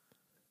home.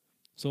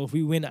 So if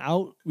we win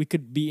out, we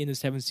could be in the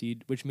 7th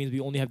seed, which means we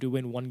only have to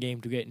win 1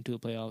 game to get into the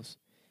playoffs.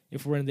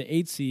 If we're in the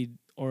 8th seed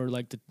or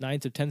like the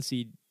 9th or 10th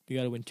seed, you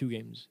got to win 2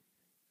 games.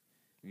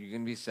 You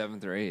can be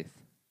 7th or 8th.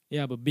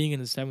 Yeah, but being in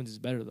the 7th is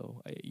better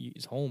though.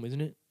 It's home,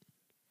 isn't it?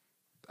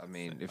 I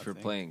mean, if I you're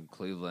think. playing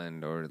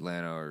Cleveland or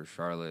Atlanta or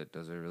Charlotte,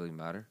 does it really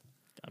matter?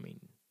 I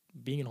mean,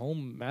 being at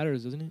home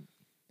matters, doesn't it?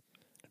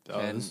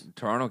 And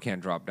Toronto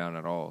can't drop down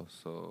at all.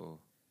 So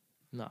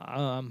No,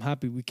 I'm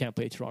happy we can't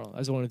play Toronto.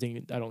 That's the only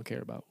thing I don't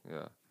care about.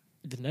 yeah,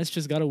 The Nets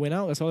just got to win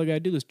out. That's all they got to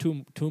do. There's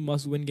two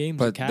must-win games.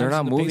 but the Cavs they're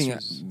not and the moving.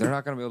 Pacers. They're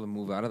not gonna be able to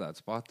move out of that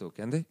spot though,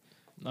 can they?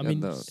 I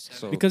mean,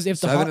 So because if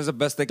the 7 Haw- is the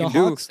best they the can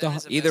do. Hawks, the, Seven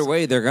is the Either best way,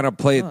 they they're gonna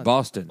play Huh.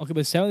 Boston. okay,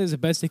 but 7 is the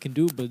best they can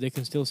do, but they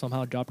can still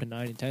somehow drop to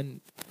 9 and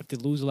 10. If they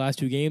lose the last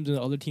 2 games and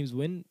the other teams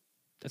win,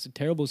 that's a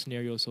terrible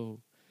scenario. So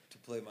To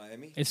play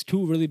Miami. it's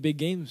 2 really big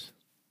games,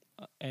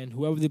 and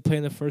whoever they play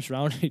in the first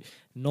round,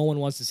 no one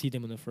wants to see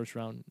them in the first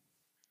round.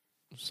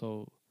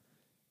 So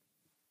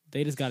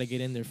they just got to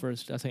get in there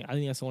first. I think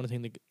that's the only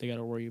thing they got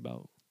to worry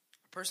about.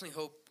 I personally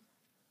hope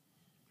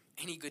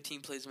any good team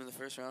plays them in the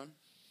first round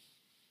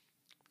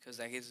because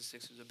that gives the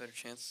Sixers a better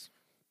chance.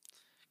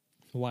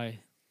 Why?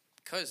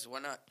 Because why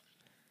not?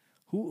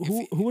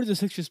 Who would the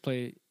Sixers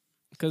play?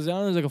 Because I don't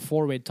know, there's like a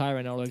 4-way tie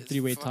right now, or like It's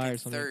 3-way fucking tie or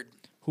something. Third.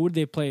 Who would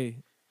they play?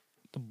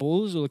 The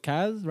Bulls or the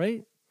Cavs,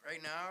 right?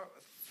 Right now,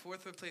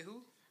 fourth would play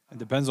who? it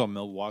depends on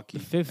Milwaukee.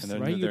 The fifth, and their,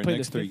 right? You their play the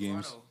next 3 fifth.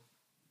 games. Toronto.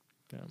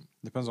 Damn.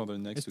 Depends on their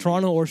next. It's 2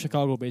 Toronto games. or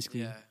Chicago, basically.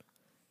 Yeah.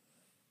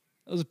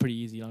 That was pretty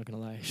easy, not gonna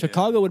lie.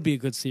 Chicago would be a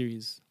good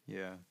series.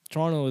 Yeah,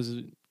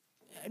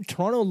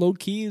 Toronto low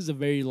key is a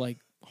very like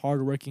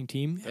hard working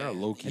team. they're a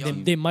low key. And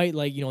team. they might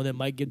they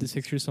might give the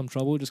Sixers some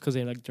trouble just because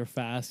they're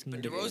fast. And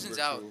But DeRozan's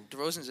out.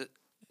 DeRozan's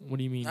what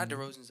do you mean? not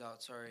DeRozan's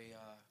out. Sorry,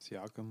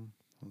 Siakam.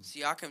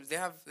 Siakam. They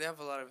have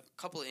a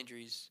couple of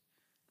injuries.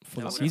 For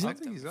That the would season?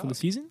 affect them. he's For out. the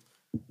season?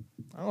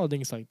 I don't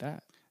think it's like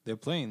that. They're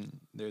playing.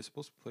 They're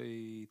supposed to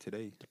play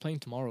today. They're playing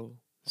tomorrow.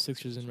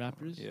 Sixers and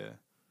Raptors. Yeah,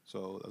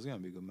 so that's gonna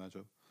be a good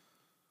matchup.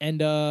 And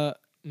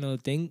another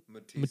thing,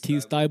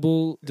 Matisse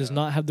Thybulle does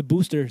not have the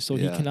booster, so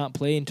he Yeah. cannot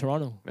play in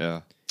Toronto.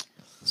 Yeah.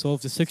 So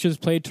if the Sixers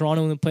play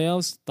Toronto in the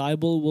playoffs,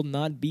 Thybulle will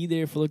not be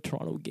there for the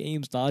Toronto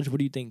games. Dodge, what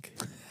do you think?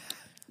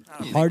 I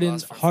don't think Harden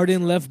lost for Harden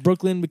first left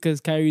Brooklyn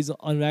because Kyrie's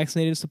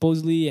unvaccinated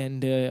supposedly,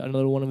 and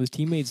another one of his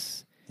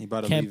teammates He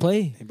about to can't leave.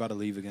 play. He about to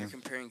leave round. You're again.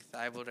 comparing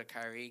Thibault to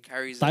Kyrie.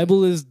 Kyrie's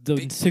Thybulle is the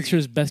big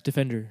Sixers' best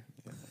defender.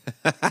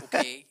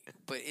 okay,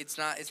 but it's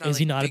not. It's not Is like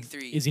he not? big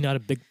three. Is he not a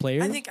big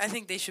player? I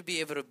think they should be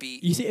able to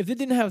beat. You see, if they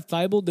didn't have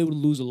Thybulle, they would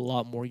lose a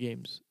lot more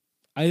games.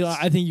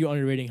 I think you're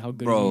underrating how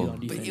good he is Bro, on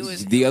defense. it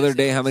was- the other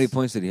day, it how many was-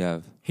 points did he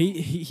have?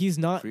 He's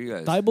not. For you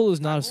guys. Thybulle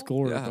is not a Thybulle?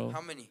 scorer, Yeah. bro.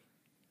 How many?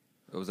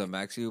 It was that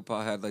Maxi who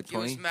probably had like He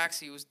was 20. Maxi.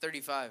 He was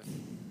 35.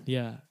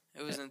 Yeah.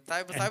 It was in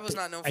Thibault's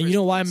not known for And you his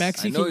know why points.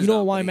 Maxi? I know You he's know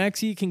not, why but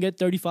Maxi can get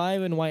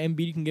 35 and why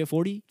Embiid can get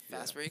 40?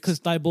 Fast breaks. Because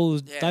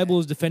Thybulle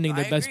is defending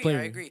their best player.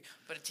 I agree.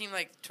 But a team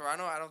like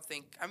Toronto, I don't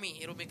think. I mean,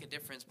 it'll make a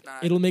difference. But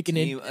not It'll make an.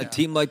 A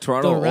team like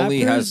Toronto The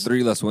only has Raptors-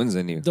 3 less wins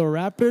than you. The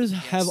Raptors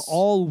have Yes.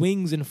 all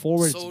wings and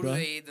forwards, so do bro.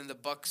 they than the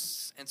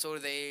Bucks, and so do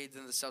they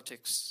than the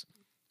Celtics.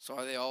 So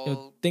are they all?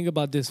 Yo, think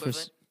about this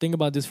equivalent? think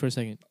about this for a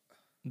second.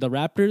 The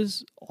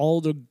Raptors,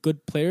 all the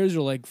good players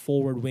are like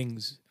forward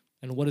wings,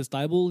 and what is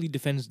Thybulle? He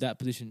defends that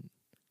position.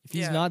 If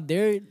he's Yeah. not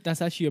there,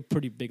 that's actually a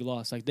pretty big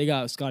loss. Like they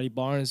got Scotty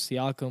Barnes,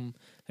 Siakam,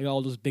 they got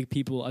all those big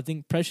people. I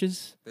think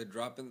Precious. They're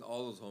dropping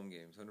all those home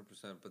games,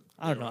 100%. But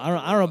I don't know. I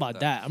don't know about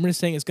that. I'm just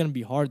saying it's gonna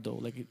be hard though.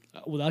 Like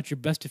without your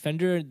best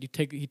defender,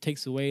 he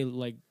takes away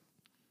like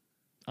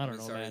I don't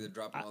know, Sorry, they're man.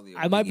 dropping all the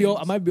I might be games.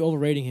 I might be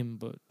overrating him,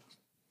 but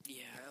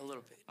Yeah, a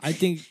little bit. I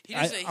think He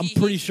doesn't- I'm he-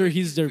 pretty he's sure great-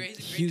 he's he's their great- he's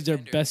a great he's their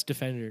defender. best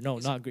defender. No,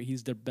 He's- not great.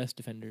 He's their best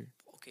defender.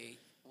 Okay,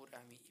 what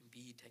I mean,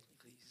 Embiid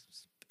technically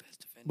is the best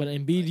defender. But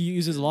Embiid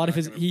uses a lot of not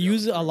his gonna he be able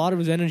uses to- a lot of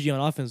his energy on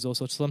offense though.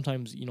 So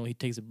sometimes he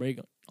takes a break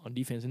on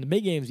defense. In the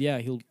big games, yeah,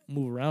 he'll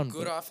move around.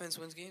 Good but offense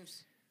wins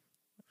games.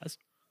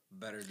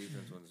 Better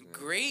defense wins.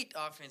 Great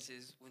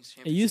offenses wins it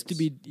championships. used to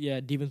be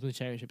defense wins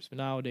championships, but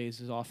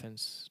nowadays it's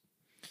offense.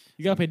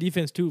 You gotta play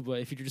defense too, but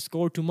if you just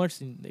score too much,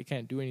 then they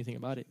can't do anything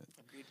about it.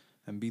 Agreed.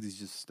 Embiid is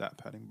just stat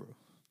padding, bro.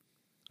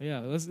 Yeah,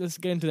 let's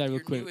get into that real Your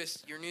quick.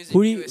 newest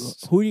Who do you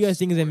newest who do you guys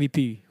think is scorer.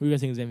 MVP? Who do you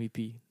guys think is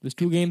MVP? There's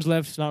 2 games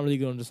left. It's not really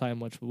going to decide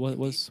much. But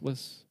what's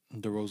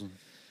DeRozan.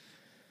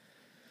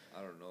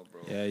 I don't know,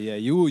 bro. Yeah.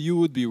 You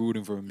would be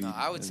rooting for Embiid. No,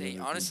 I would as say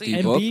MVP. honestly,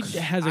 D-Book? Embiid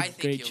has a I think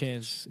great Jokic.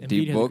 chance. Embiid has a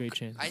D-Book? great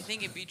chance. I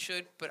think Embiid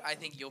should, but I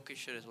think Jokic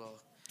should as well.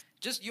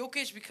 Just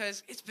Jokic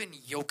because it's been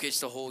Jokic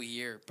the whole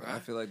year, bro. I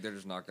feel like they're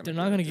just not going to. They're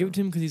not going to give it to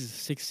him because he's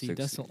a 6th seed.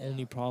 That's the Sixth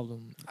only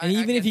problem. I- And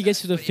I even if get he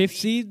gets that, to the but 5th Embiid-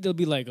 seed, they'll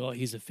be like, "Oh,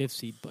 he's a 5th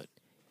seed." But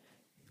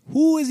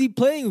who is he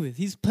playing with?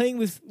 He's playing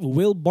with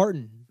Will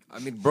Barton. I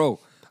mean, bro,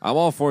 I'm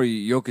all for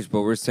Jokic,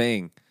 but we're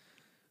saying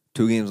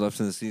 2 games left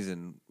in the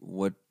season.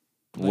 What?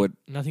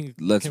 Nothing.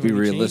 Let's can be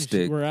really change.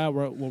 realistic. We're at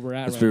where we're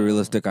at. Let's right be now.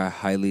 realistic. I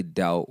highly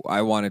doubt.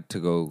 I want it to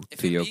go if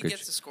to Embiid Jokic.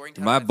 gets the scoring In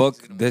title, my I think book,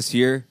 he's gonna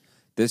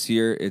this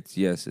year, it's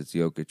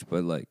Jokic,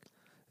 but like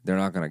they're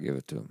not gonna give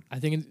it to him. I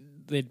think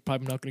they're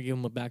probably not going to give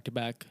him a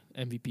back-to-back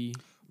MVP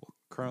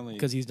Currently,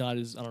 because he's not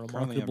as currently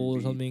marketable or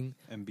Embiid- something.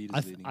 Embiid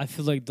is leading. I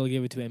feel like they'll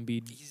give it to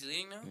Embiid. He's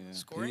leading now, Yeah.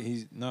 scoring.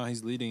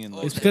 He's leading in. Oh,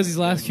 like, It's because his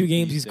last few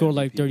games he He's scored the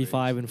like MVP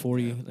 35 race. and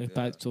 40 Yeah, like yeah.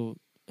 that. So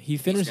he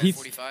He's finished. got He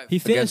 45. he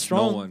finished Against no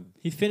strong. one.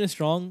 He finished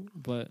strong,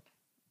 but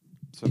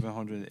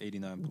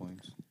 789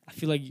 points. I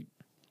feel like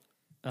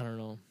I don't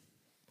know.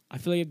 I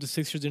feel like if the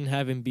Sixers didn't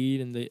have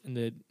Embiid and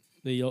the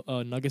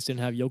Nuggets didn't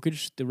have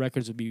Jokic,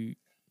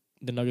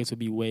 the Nuggets would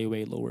be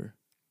way lower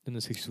than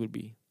the Sixers would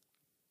be.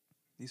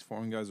 These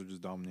foreign guys are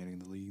just dominating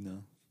the league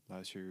now.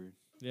 Last year,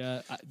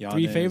 Yeah, Giannis,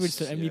 3 favorites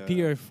to MVP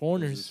yeah, are those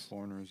foreigners. just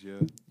foreigners, yeah.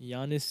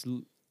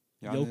 Giannis,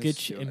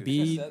 Jokic, Jokic,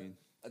 Embiid.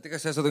 I think I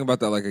said something about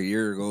that like a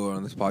year ago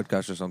on this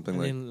podcast or something.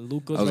 And Like then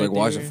Luka's I was right like,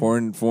 watching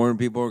there, foreign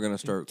people are gonna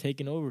start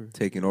taking over.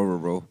 taking over,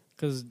 bro.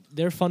 Because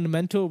they're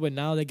fundamental, but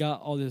now they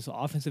got all this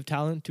offensive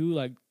talent too.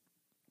 Like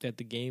that,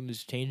 the game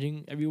is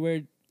changing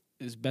everywhere.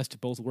 Is best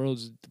of both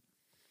worlds.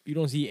 You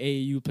don't see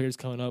AAU players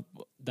coming up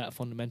that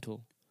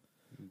fundamental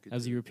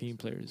as European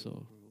players.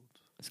 So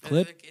it's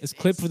clip. It's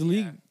clip for the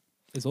league.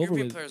 It's over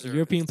European with. players The are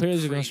European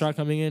players are going to start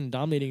crazy. coming in and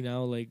dominating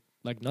now, like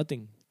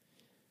nothing.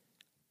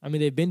 I mean,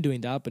 they've been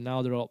doing that, but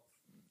now they're all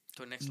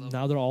To the next level.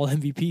 now they're all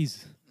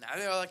MVPs. Now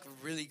they're all like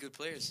really good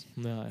players.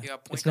 Nah, You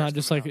got point it's not guards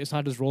just coming like out. it's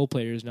not just role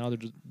players. Now they're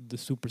just the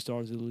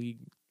superstars of the league.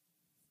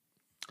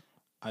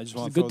 I just It's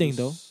a want good thing,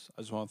 though.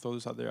 I just want to throw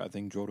this out there. I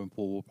think Jordan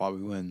Poole will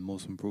probably win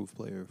Most Improved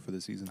Player for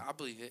the season. I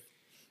believe it.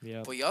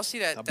 Yeah. But y'all see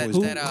that That that, boy's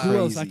Who, that who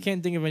else? I crazy.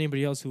 can't think of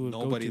anybody else who would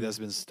Nobody go to. that's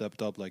been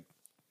stepped up like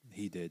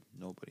he did.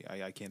 Nobody.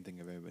 I can't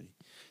think of anybody.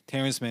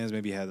 Terrence Mann's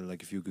maybe had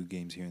like a few good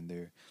games here and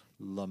there.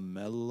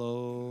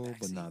 LaMelo,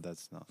 but Maxey. nah,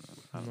 that's not.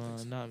 I don't No, think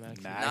so. not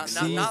Maxey.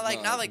 Maxey? not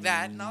like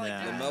that. Not like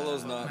Nah. that.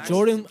 LaMelo's not- Maxey's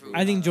Jordan, improved.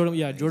 I think Jordan.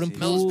 Yeah, He's- Jordan he's-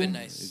 Poole. Melo's been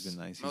nice. He's been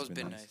nice. Melo's He's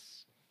been been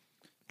nice.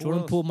 Who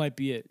Jordan else? Poole might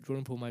be it.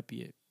 Jordan Poole might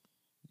be it.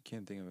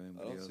 Can't think of I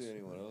anybody don't else. see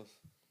anyone else.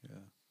 Yeah.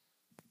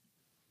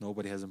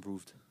 Nobody has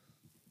improved.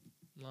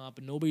 Nah,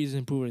 but nobody's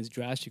improved as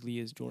drastically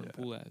as Jordan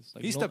Yeah. Poole has.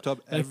 Like He no- stepped up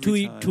Like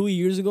every time. 2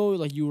 years ago,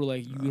 like you were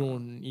like you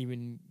don't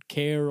even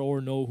care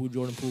or know who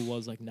Jordan Poole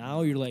was. Like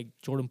now you're like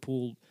Jordan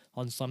Poole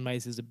on some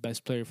nights is the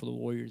best player for the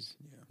Warriors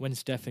Yeah. when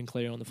Steph and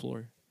Clay are on the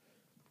floor,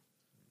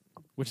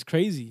 which is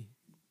crazy.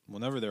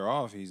 Whenever they're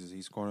off,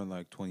 he's scoring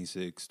like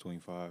 26,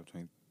 25,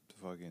 20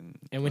 fucking.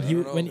 And when I he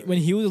don't know. when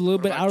he was a little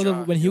What bit about out of the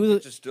Ja? when he was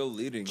Jokic is still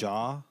leading.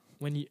 Ja?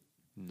 when he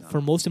No. for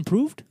most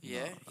improved,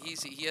 Yeah, he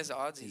has the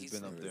odds. He's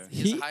been up there. He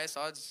has He- the highest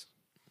odds.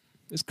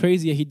 it's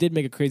crazy. Yeah, he did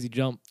make a crazy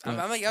jump. I'm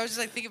but like, I was just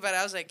like thinking about it.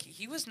 I was like,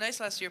 he was nice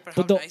last year, but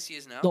But how the- nice he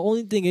is now. the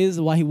only thing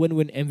is why he wouldn't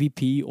win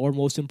MVP or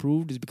most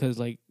improved is because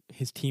like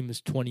his team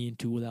is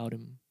 20-2 without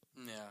him.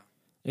 Yeah.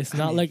 It's I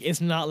not mean-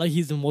 like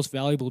he's the most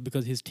valuable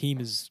because his team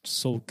is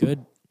so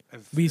good.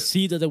 We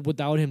see that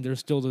without him, they're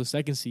still the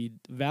second seed.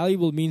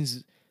 Valuable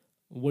means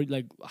what?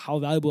 Like how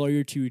valuable are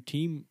you to your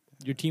team?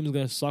 Your team is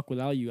gonna suck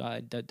without you.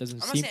 That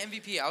doesn't I'm not seem saying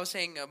MVP. I was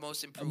saying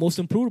most improved. most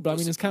improved. But I Most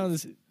mean,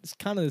 it's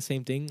kind of the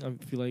same thing. I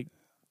feel like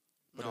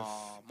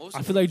No, most.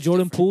 I feel like improved is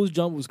Jordan different. Poole's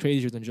jump was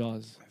crazier than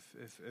Jaws.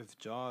 If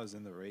Ja is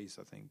in the race,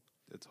 I think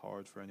it's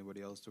hard for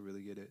anybody else to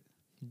really get it.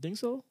 You think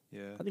so?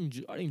 Yeah. I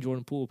think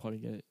Jordan Poole will probably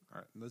get it. All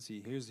right. Let's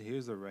see.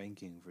 Here's the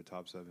ranking for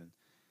top 7.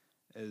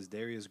 Is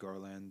Darius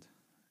Garland?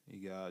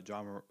 You got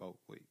John. Oh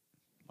wait,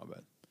 my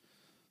bad.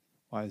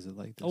 Why is it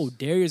like this? Oh,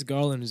 Darius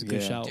Garland is a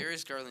good Yeah. shout.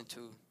 Darius Garland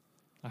too.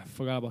 I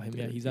forgot about him.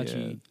 Yeah, he's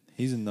actually.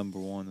 he's in number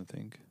 1, I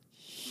think.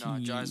 No,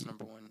 he- Ja's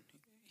number 1.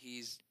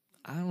 He's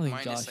I don't think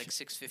minus Josh. like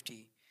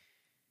 650.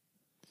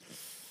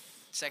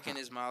 Second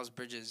is Miles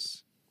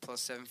Bridges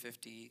plus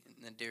 750,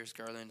 and then Darius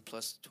Garland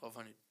plus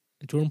 1200.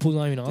 Jordan Poole's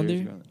not even on Darius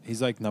there. Garland.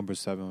 He's like number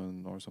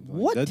 7 or something.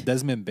 What? Like that.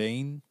 Desmond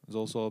Bain is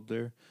also up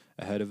there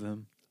ahead of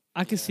him.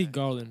 I could see Yeah.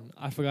 Garland.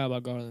 I forgot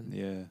about Garland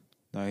Yeah.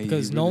 No, he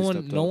because really no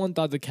stepped one up.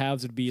 thought the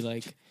Cavs would be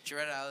like.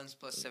 Jared Allen's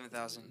plus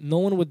 7,000. No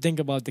one would think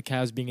about the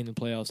Cavs being in the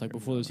playoffs like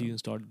before the season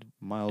started.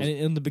 Miles. And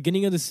in the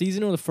beginning of the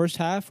season or the first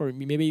half or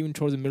maybe even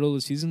towards the middle of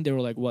the season, they were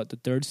like what the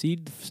 3rd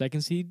seed, the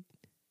 2nd seed.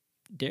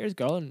 Darius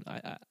Garland,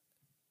 I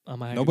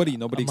might Nobody I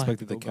might have expected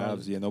to the go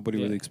Garland. Cavs. Yeah, nobody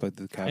Yeah. really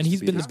expected the Cavs. And he's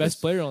to been be the this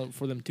best player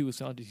for them too. It's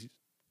not just,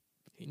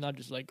 he's not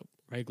just like a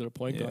regular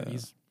point guard. Yeah.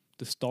 He's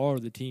the star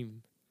of the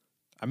team.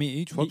 I mean,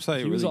 each He website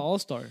was really, an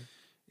all-star.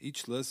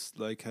 each list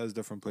like has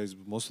different players.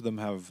 Most of them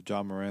have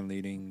John Moran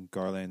leading,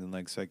 Garland in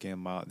like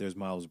second. There's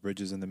Miles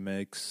Bridges in the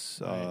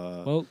mix.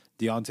 Right. Well,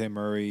 Deontay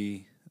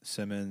Murray,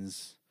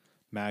 Simmons,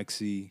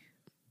 Maxey,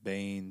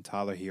 Bain,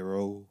 Tyler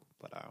Hero.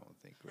 But I don't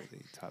think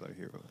really Tyler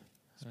Hero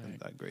has been Alright.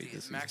 that great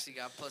this season. Maxey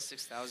got plus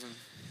 6,000.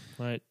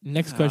 all right.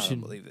 Next I don't question: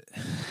 believe it.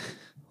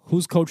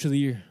 Who's coach of the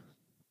year?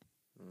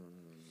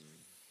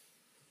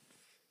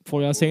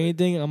 Before y'all say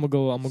anything, I'm gonna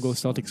go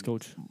Celtics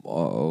coach.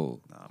 Oh,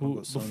 Nah, I'm Who, gonna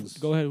go Suns.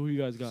 go ahead. Who you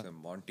guys got?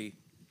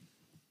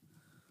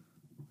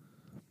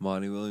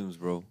 Monty Williams,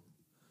 bro.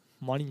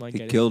 Monty might He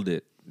get it. killed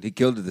it. He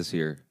killed it this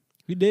year.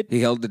 He did. He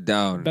held it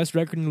down. Best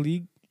record in the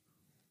league.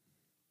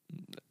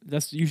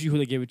 That's usually who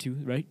they gave it to,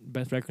 right?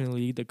 Best record in the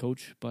league, the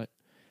coach. But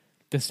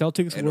the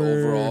Celtics And were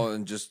overall,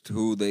 and just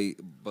who they,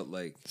 but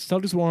like,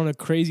 Celtics were on a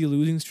crazy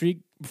losing streak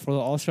before the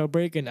All-Star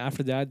break, and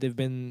after that, they've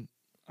been.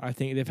 I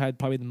think they've had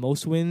probably the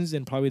most wins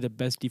and probably the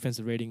best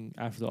defensive rating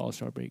after the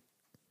All-Star break.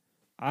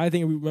 I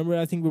think we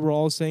were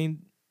all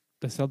saying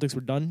the Celtics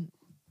were done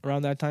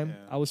around that time. Yeah.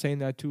 I was saying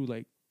that too.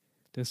 Like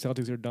the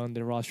Celtics are done.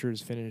 Their roster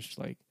is finished.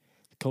 Like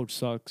the coach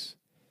sucks.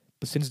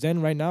 But since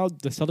then, right now,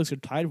 the Celtics are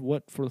tied.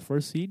 What for the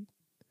first seed?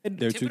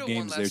 They're two Thibodeau won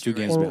games. They're last 2 year,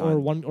 games right? behind. Or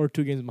 1 or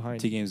 2 games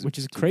behind. 2 games, which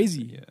is 2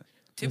 crazy. games,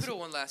 Thibodeau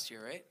won last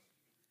year, right?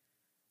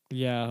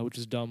 Yeah, which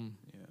is dumb.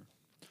 yeah.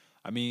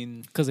 I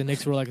mean, Because the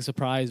Knicks were like a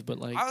surprise, but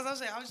like I was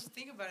just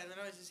thinking about it, and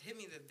then it just hit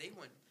me that they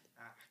won.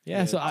 yeah.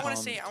 Yeah, So I I, want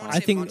to say, I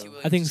think Monty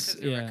Williams, I think just 'cause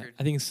of their yeah record.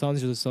 I think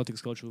Suns or the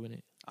Celtics coach will win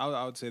it.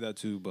 I would say that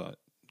too, but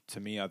To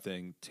me, I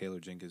think Taylor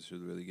Jenkins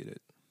should really get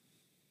it.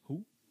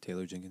 Who?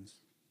 Taylor Jenkins.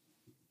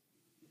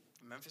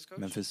 Memphis coach.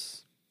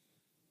 Memphis.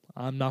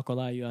 I'm not gonna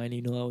lie, you. I didn't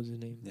even know that was his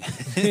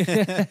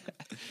name.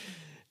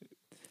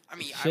 I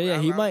mean, Shit, yeah,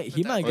 he might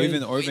Or get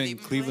even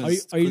it. Cleveland.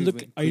 Are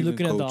you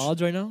looking at the coach.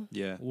 odds right now?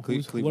 Yeah.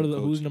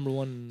 Who's number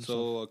one?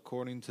 So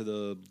according to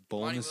the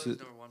bonuses,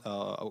 Williams number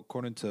one.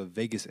 according to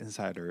Vegas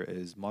Insider,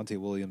 is Monte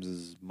Williams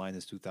is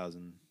minus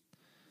 2,000.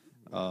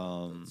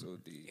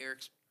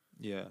 Eric's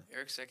Yeah,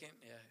 second.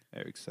 Yeah.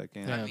 Eric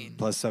second. Yeah. I mean,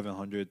 Plus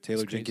 700.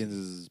 Taylor crazy. Jenkins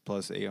is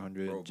plus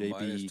 800. Bro, JB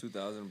minus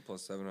 2,000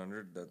 plus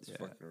 700. That's Yeah.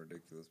 fucking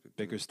ridiculous.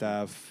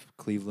 Bickerstaff.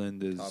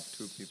 Cleveland is Top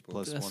two people.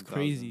 plus That's 1,000.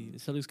 crazy. The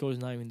Celtics score is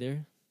not even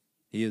there.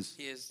 He is.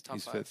 he is top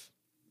He's 5. fifth.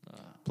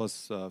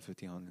 Plus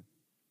 1,500.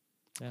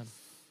 Damn.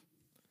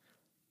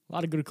 A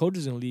lot of good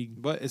coaches in the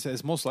league, But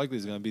it's most likely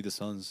it's gonna be the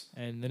Suns.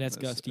 and the Nets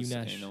got Steve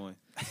Nash. Ain't no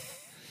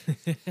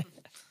way.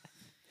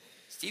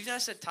 Steve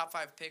Nash said top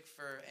 5 pick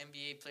for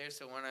NBA players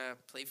to want to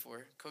play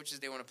for, coaches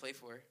they want to play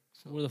for.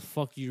 So where the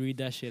fuck do you read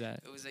that shit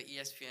at? It was an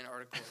ESPN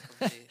article. A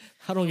couple days.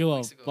 I don't give a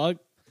weeks ago. fuck.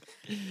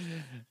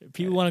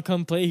 People want to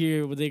come play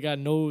here, but they got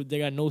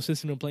no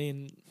system of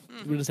playing.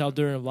 We're just out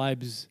there in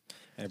vibes.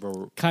 Hey,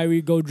 bro.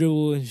 Kyrie go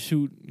dribble and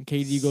shoot.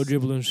 KD go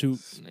dribble and shoot.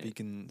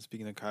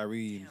 Speaking of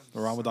Kyrie,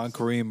 Damn, Ramadan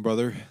Kareem,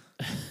 brother.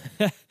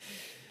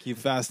 Keep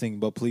fasting,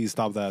 but please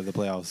stop that at the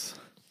playoffs.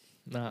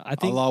 Nah, I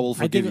think Allah will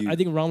forgive you. I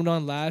think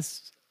Ramadan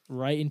lasts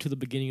right into the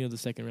beginning of the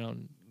second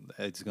round.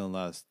 It's gonna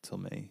last till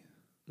May.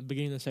 The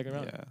beginning of the second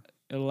round. Yeah,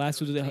 It'll last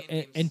through the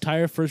Games.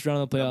 entire first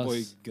round of the that boy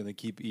playoffs. gonna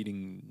keep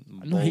eating.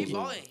 No, he- bowls of-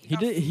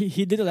 balling.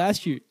 He did it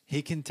last year.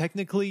 He can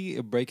technically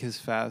break his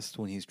fast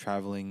when he's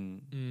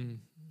traveling Mm.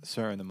 a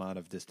certain amount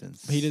of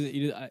distance. But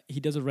he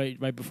does it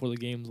right before the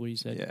games. What you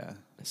said. Yeah,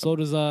 So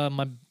does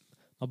my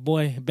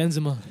boy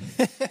Benzema.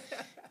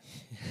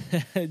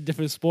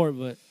 Different sport,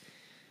 but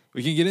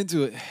we can get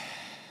into it.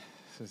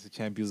 Since the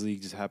Champions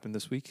League just happened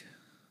this week.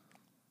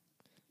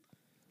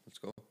 Let's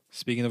go.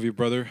 Speaking of your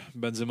brother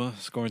Benzema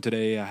scoring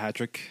today a hat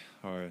trick,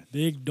 or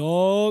big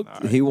dog.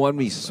 He won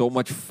me so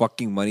much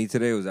fucking money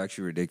today. It was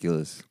actually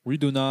ridiculous. we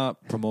do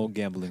not promote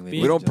gambling. ladies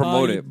Big We don't and gentlemen.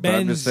 promote dog it, but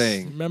I'm just Benz.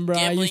 saying. Remember, I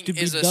Gambling used to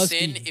be is a dusty.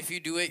 sin. If you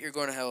do it, you're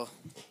going to hell.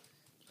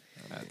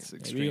 That's Yeah,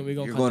 extreme. we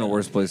gonna You're cut going to that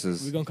worse out.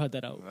 places. We're gonna cut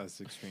that out. That's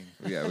extreme.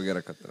 Yeah, we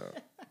gotta cut that out.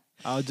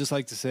 I would just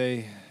like to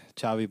say,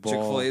 Xavi Ball.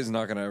 Chick-fil-A is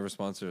not gonna ever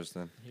sponsor us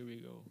then. Here we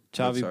go.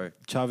 sorry.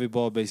 Xavi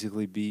Ball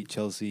basically beat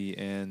Chelsea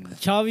and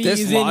Xavi This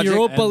is logic in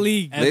Europa and-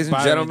 League. and Ladies and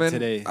Bayern gentlemen,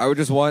 today. I would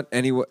just want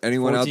anyone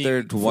out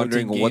there to 14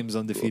 wondering what games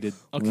undefeated.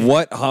 Okay.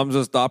 what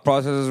Hamza's thought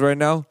process is right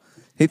now.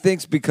 He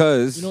thinks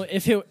because You know,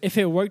 if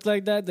it worked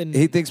like that, then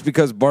he thinks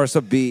because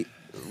Barca beat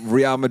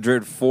Real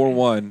Madrid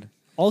 4-1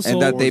 also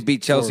and that they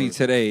beat Chelsea Four.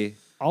 today.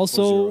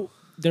 also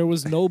there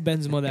was no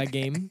Benzema that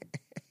game.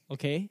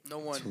 Okay, No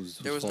one. Whose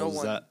There was fault no is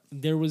one. that?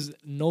 there was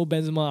no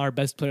Benzema, our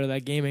best player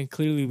that game, and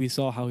clearly we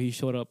saw how he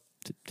showed up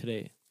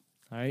today.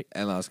 All right,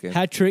 And last game.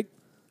 hat trick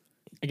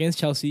against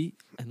Chelsea,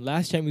 and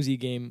last Champions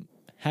League game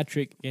hat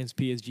trick against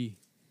PSG.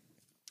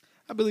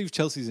 I believe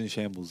Chelsea's in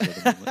shambles at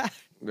the moment.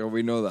 No,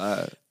 we know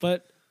that.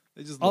 But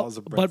They just lost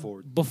to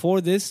Brentford. but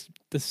before this,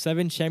 the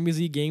 7 Champions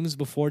League games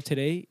before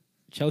today,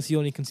 Chelsea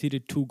only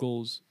conceded 2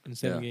 goals in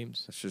 7 Yeah.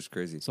 games. That's just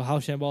crazy. So how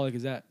shambolic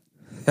is that?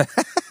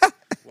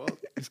 Well,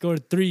 They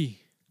scored 3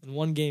 in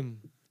 1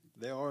 game.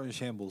 they are in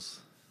shambles.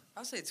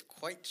 I'll say it's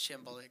quite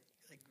shambolic.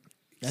 Like,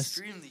 That's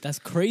extremely. that's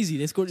crazy.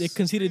 They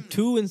conceded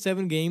 2 in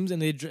 7 games, and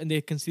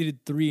they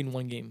conceded 3 in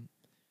 1 game.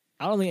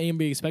 I don't think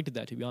anybody expected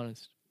that, to be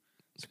honest.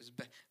 Was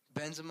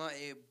Benzema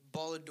a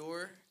Ballon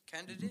d'Or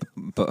candidate?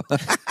 But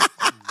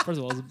First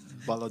of all,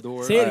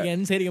 Balador. say it Alright.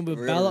 again. Say it again. But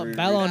We're gonna read-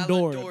 Ballon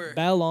d'Or. Ballon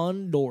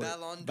Ballon d'Or.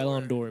 Ballon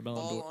Ballon d'Or. Ball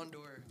Ballon d'Or. on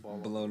door.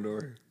 Ballon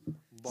d'Or.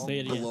 Say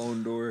it again.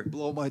 Ballon d'Or.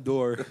 Blow my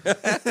door.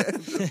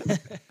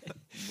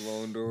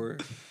 Ballon d'Or.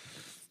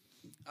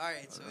 All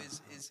right, so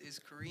is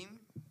Kareem?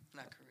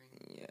 Not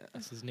Kareem. Yeah.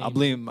 That's his name. I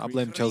blame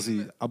Kareem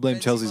Chelsea. I blame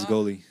Chelsea's Benzema.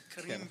 goalie.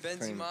 Kareem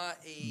Benzema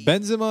a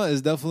Benzema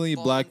is definitely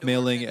Ballon d'Or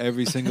blackmailing candidate.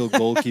 every single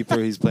goalkeeper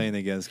he's playing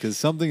against because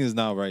something is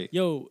not right.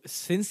 Yo,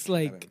 since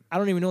I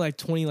don't even know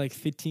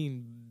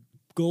 15,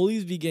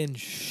 goalies be getting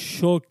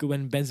shook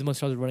when Benzema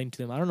started running to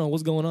them. I don't know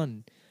what's going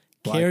on.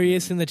 Black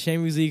Karius man. in the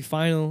Champions League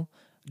final,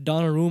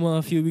 Donnarumma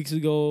a few weeks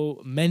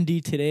ago,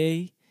 Mendy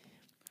today.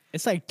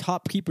 It's like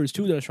top keepers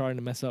too that are starting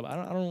to mess up. I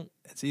don't.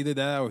 It's either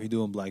that or he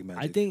doing black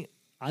magic.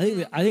 I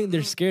think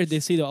they're scared. They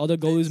see the other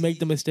goalies make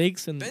the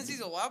mistakes, and Benzi's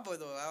a wild boy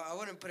though. I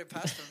wouldn't put it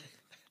past him.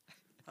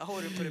 I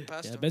wouldn't put it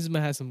past yeah, him. Benzema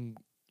has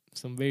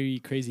some very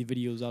crazy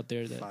videos out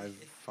there that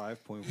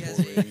 5.4 He has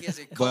a, rating. he has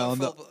a But on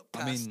the, colorful I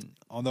past. mean,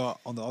 on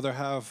the other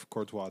half,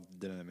 Courtois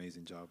did an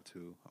amazing job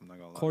too. I'm not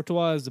gonna lie.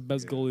 Courtois is the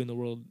best Yeah. goalie in the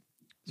world.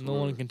 So No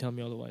we're- one can tell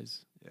me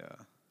otherwise. Yeah,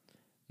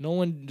 No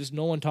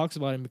one talks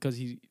about him because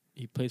he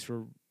plays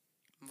for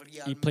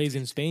he plays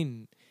in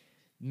Spain.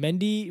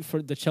 Mendy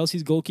for the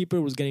Chelsea's goalkeeper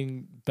was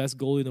getting best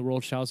goalie in the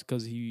world shouts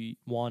because he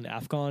won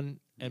AFCON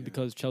and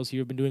because Chelsea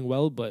have been doing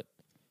well, but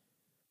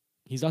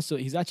he's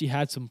actually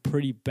had some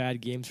pretty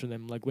bad games for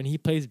them. Like when he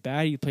plays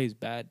bad, he plays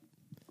bad.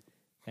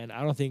 And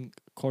I don't think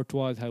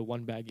Courtois has had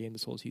one bad game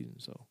this whole season.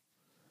 So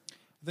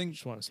I think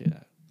just want to say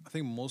that. I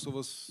think most of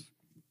us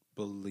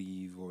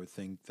believe or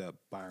think that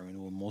Bayern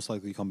will most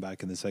likely come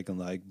back in the second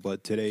leg,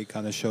 but today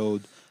kind of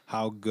showed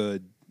how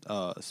good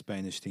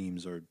Spanish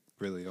teams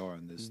really are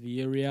in this.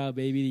 Villarreal,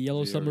 baby, the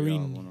Yellow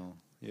Submarine. 1-0.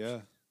 Yeah,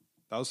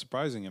 that was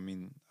surprising. I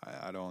mean,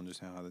 I don't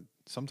understand how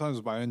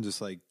sometimes Bayern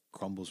just like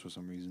crumbles for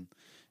some reason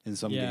in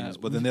some games,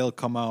 but then they'll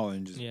come out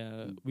and just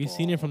we've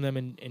seen it from them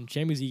in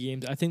Champions League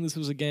games. I think this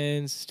was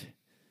against,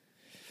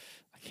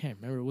 I can't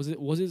remember.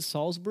 Was it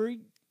Salzburg?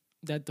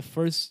 That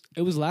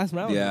it was last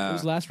round. Yeah. It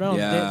was last round.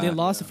 Yeah. They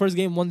lost the first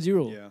game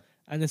 1-0. Yeah.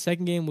 And the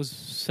second game was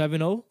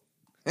 7-0.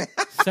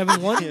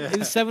 7-1? It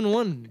was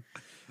 7-1.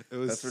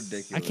 That's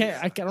ridiculous.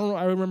 I don't know.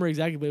 I remember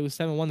exactly, but it was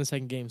 7-1 the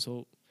second game.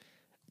 So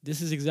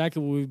this is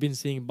exactly what we've been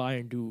seeing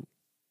Bayern do.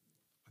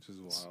 Which is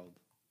wild.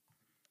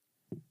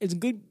 It's a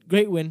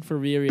great win for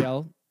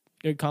Villarreal.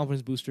 Great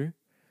confidence booster.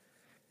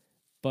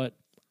 But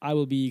I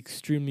will be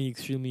extremely,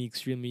 extremely,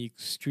 extremely,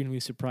 extremely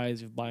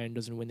surprised if Bayern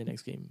doesn't win the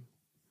next game.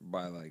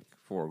 By like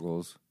 4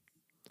 goals.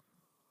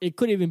 It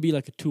could even be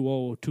like a 2-0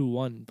 or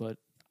 2-1, but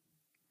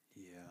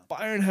Yeah.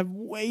 Bayern have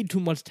way too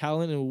much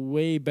talent and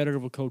way better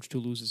of a coach to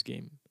lose this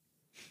game.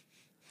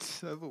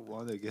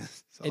 7-1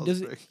 against It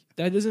Salzburg.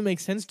 that doesn't make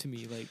sense to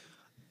me. Like,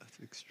 That's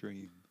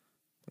extreme.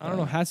 I don't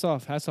know. Hats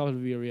off to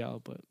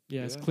Villarreal, but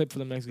it's Yeah. clip for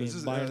the next game.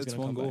 Bayern's it's gonna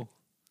one come goal. back.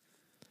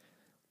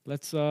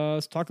 Let's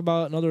talk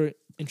about another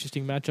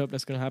interesting matchup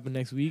that's gonna happen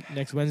next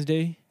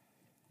Wednesday.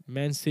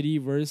 Man City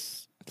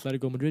versus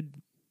Atletico Madrid.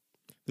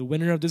 The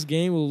winner of this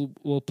game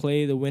will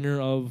play the winner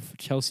of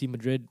Chelsea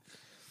Madrid.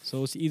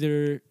 So it's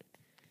either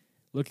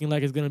looking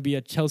like it's gonna be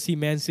a Chelsea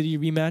Man City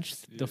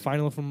rematch, the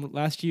final from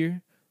last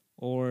year,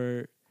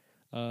 or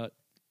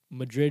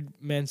Madrid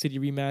Man City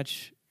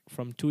rematch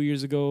from 2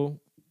 years ago,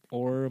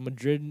 or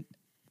Madrid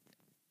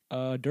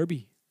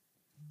derby,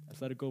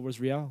 Atletico versus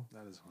Real.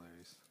 That is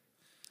hilarious.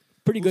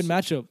 Pretty good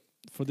matchup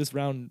for this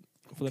round,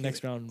 for the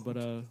next round. But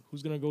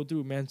who's gonna go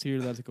through, Man City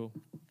or Atletico?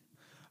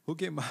 Who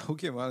came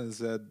out and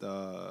said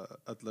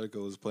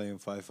Atletico was playing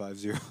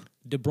 5-5-0?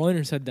 De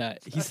Bruyne said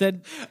that. He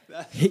said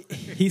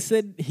he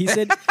said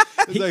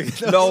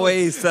No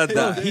way he said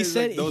no, that. he It's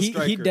said like no he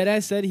striker.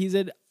 deadass said he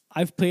said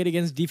I've played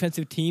against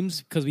defensive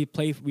teams because we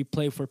play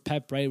for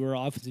Pep, right? We're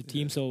an offensive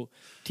team, so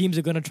teams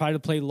are gonna try to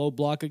play low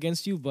block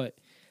against you. But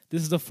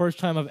this is the first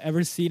time I've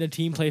ever seen a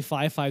team play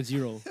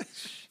 5-5-0.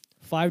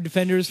 5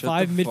 defenders, Shut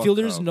 5 the fuck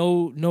midfielders,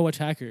 up. no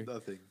attacker.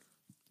 Nothing.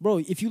 Bro,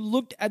 if you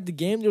looked at the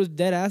game, there was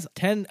dead ass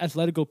 10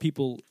 Atletico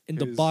people in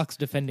the Here's- box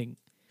defending.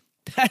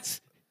 That's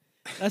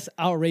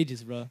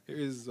outrageous, bro.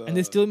 Here's And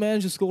they still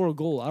managed to score a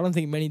goal. I don't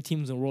think many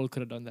teams in the world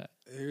could have done that.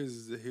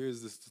 here's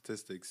the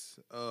statistics.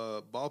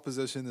 Ball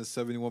possession is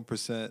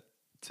 71%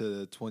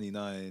 to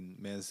 29.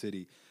 Man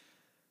City.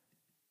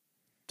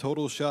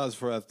 Total shots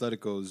for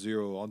Atletico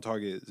 0 on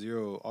target,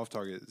 0 off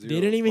target. 0 They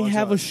didn't even on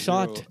have a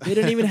shot, shot. 0. They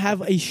didn't even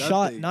have a shot.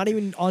 Nothing. Not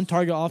even on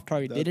target, off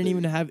target. They didn't Nothing.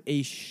 even have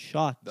a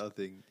shot.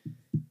 Nothing.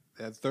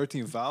 They had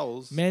 13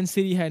 fouls. Man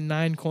City had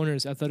 9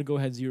 corners. Atletico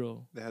had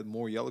 0. They had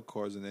more yellow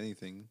cards than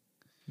anything.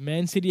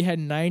 Man City had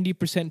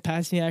 90%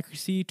 passing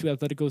accuracy to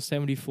Atletico's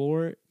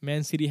 74.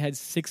 Man City had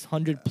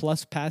 600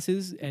 plus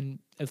passes, and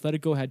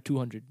Atletico had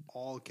 200.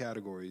 All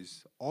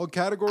categories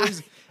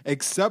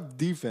except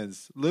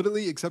defense.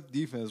 Literally except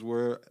defense,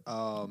 where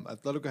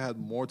Atletico had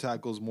more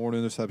tackles, more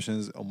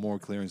interceptions, and more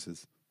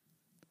clearances.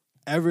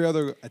 Every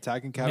other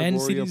attacking category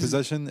of City's-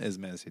 possession is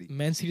Man City.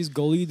 Man City's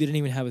goalie didn't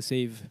even have a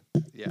save.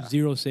 Yeah,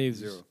 0 saves.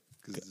 0.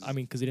 I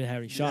mean, because they didn't have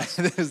any shots.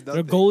 There's Their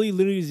nothing. goalie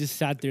literally just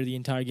sat there the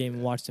entire game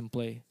and watched him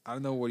play. I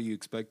don't know what do you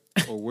expect,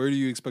 or where do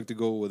you expect to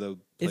go with a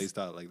play It's-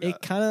 style like It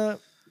that? kind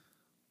of,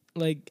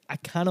 like, I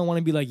kind of want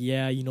to be like,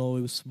 yeah, it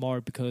was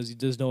smart because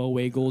there's no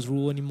away goals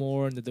rule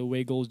anymore and that the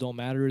away goals don't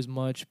matter as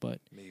much. But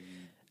Maybe.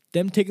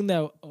 them taking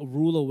that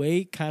rule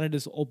away kind of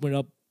just opened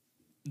up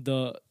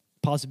the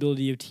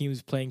possibility of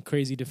teams playing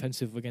crazy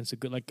defensive against a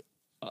good, like,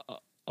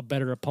 a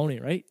better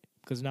opponent, right?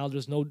 Because now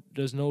there's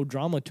no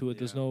drama to it.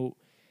 There's Yeah. no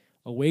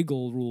away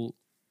goal rule.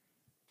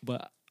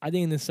 But I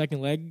think in the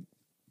second leg,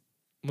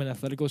 when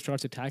Atletico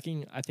starts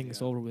attacking, I think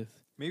it's Yeah. over with.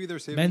 Maybe they're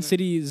saving Man it.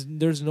 City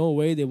there's no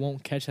way they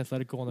won't catch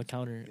Atletico on the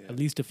counter Yeah. at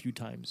least a few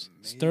times.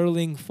 Maybe.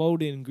 Sterling,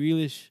 Foden,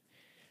 Grealish,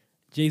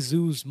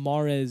 Jesus,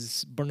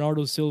 Mahrez,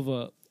 Bernardo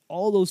Silva,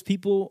 all those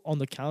people on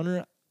the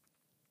counter.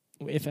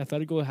 If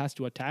Atletico has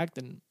to attack,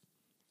 then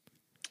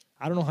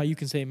I don't know how you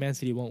can say Man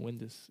City won't win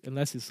this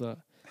unless it's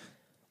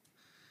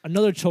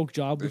another choke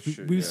job, They which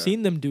should, we've yeah.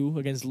 seen them do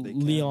against They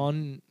can.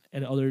 Leon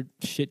and other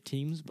shit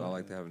teams. But Not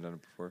like they haven't done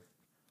it before.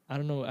 I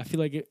don't know. I feel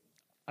like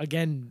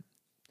again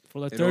for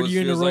the It third always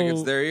year in a feels row. like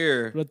it's their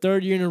year. For the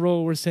third year in a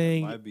row, we're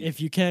saying Might be.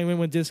 if you can't win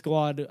with this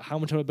squad, how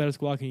much of a better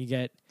squad can you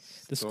get?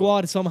 The So-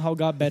 squad somehow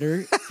got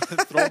better.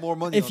 Throw more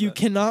money. If on you that.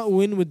 cannot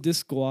win with this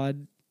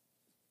squad,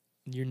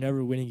 you're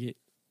never winning it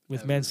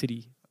with Man Ever.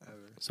 City. Ever.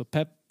 So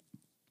Pep,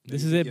 this Maybe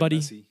is they it, get buddy.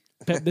 Messi.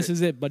 Pep, this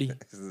is it, buddy.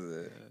 This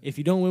is it. If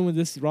you don't win with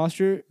this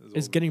roster,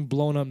 it's over. getting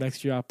blown up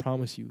next year. I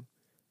promise you.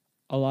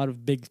 A lot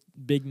of big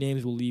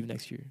names will leave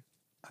next year.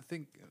 I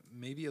think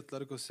maybe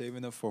Atletico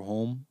saving it for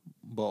home,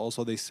 but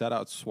also they set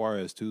out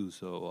Suarez too.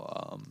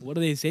 So What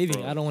are they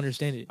saving? bro, I don't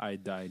understand it. I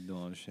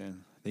don't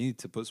understand. They need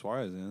to put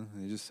Suarez in.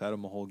 They just sat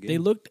him a whole game. They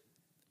looked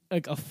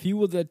like a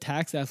few of the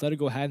attacks that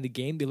Atletico had in the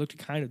game. They looked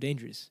kind of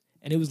dangerous,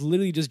 and it was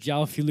literally just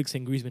João Felix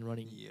and Griezmann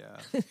running.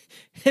 Yeah.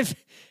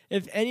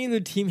 If any of the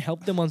team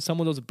helped them on some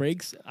of those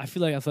breaks, I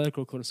feel like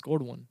Atletico could have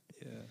scored one.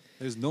 Yeah.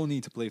 There's no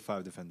need to play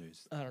 5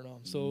 defenders. I don't know.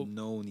 So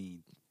no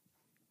need.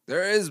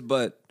 There is,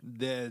 but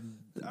Then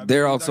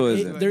There also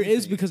isn't. there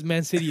is because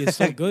Man City is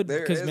so good.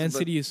 There because is, Man but-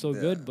 City is so yeah.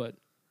 good, but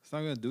it's not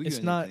gonna do you.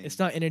 it's not. It's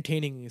not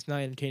entertaining. It's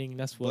not entertaining.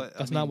 That's what. But, I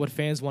That's not mean- what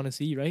fans want to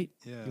see, right?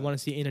 Yeah. You want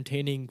to see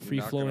entertaining, you're free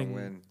not gonna flowing.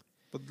 win.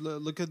 But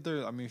look at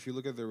their. I mean, if you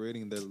look at their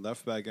rating, their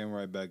left back and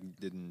right back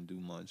didn't do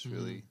much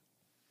really.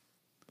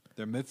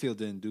 Their midfield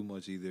didn't do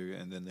much either,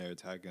 and then their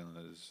attacking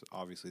is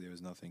obviously there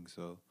was nothing.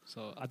 So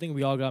So I think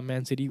we all got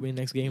Man City win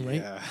next game, right?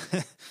 Yeah.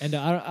 And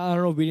I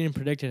don't know if we didn't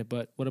predict it,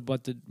 but what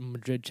about the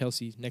Madrid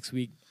Chelsea next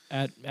week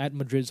at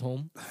Madrid's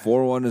home?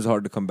 4-1 is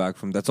hard to come back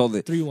from. That's all.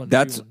 3-1.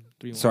 That's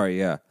 3-1. sorry.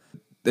 Yeah,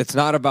 it's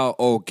not about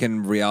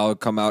can Real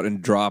come out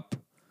and drop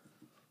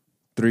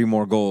 3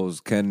 more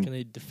goals? Can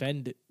they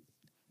defend it?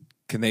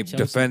 Can they Chelsea?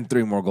 defend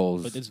 3 more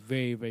goals? But it's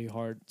very, very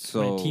hard. So-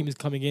 when a team is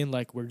coming in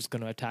like we're just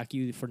going to attack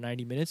you for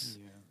 90 minutes,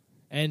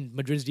 and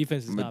Madrid's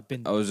defense has not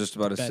been. I was just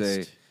about to the say.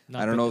 best.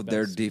 Not I don't been know the if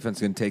their best. defense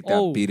can take that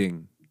Oh.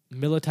 beating.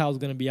 Militao is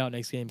going to be out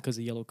next game because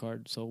of yellow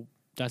card. So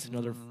that's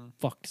another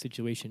fucked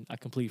situation. I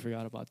completely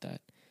forgot about that.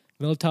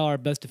 Militao, our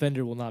best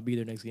defender, will not be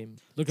there next game.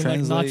 Looking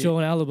Translate- like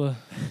Nacho and Alaba.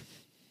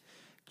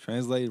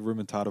 Translate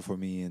Remontada for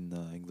me in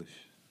English,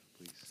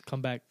 please.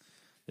 Come back.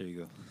 There you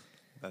go.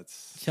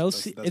 That's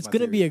Chelsea. that's It's my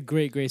going to be theory. a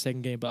great, great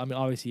second game. But I mean,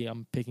 obviously,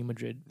 I'm picking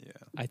Madrid. Yeah.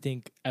 I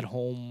think at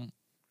home,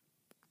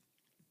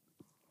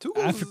 2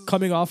 after goals.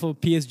 coming off of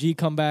PSG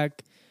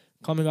comeback,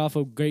 coming off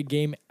a great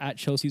game at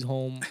Chelsea's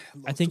home,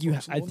 I think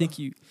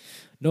you.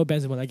 No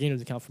Benzema. That game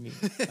doesn't count for me.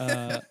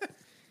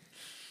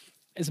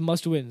 It's a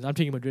must win. I'm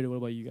taking Madrid. What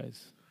about you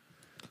guys?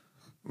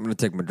 I'm gonna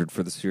take Madrid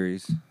for the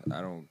series.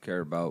 I don't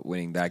care about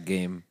winning that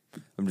game.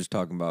 I'm just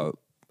talking about.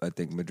 I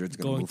think Madrid's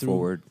gonna Going move through.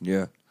 forward.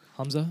 Yeah.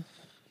 Hamza,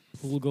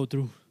 who will go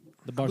through?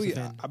 The Barca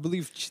fan. I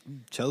believe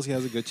Chelsea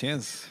has a good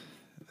chance.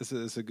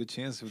 It's a good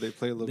chance if they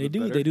play a little bit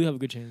better. They do have a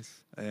good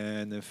chance.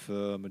 And if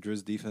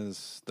Madrid's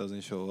defense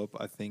doesn't show up,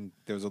 I think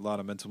there's a lot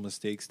of mental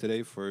mistakes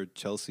today for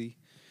Chelsea.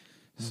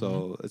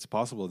 So it's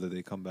possible that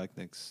they come back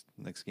next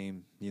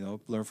game. You know,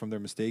 learn from their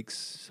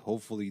mistakes.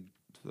 Hopefully,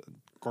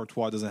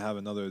 Courtois doesn't have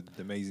another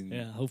amazing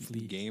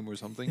hopefully. game or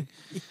something.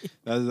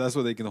 That's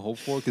what they can hope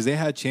for because they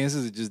had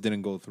chances, it just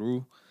didn't go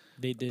through.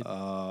 They did.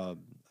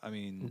 I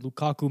mean,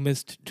 Lukaku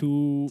missed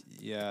 2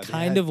 yeah,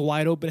 kind of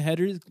wide open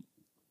headers.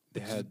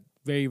 They had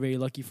Very, very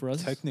lucky for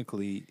us.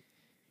 technically,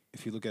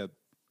 if you look at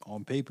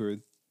on paper,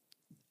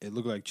 it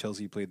looked like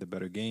Chelsea played the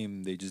better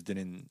game. They just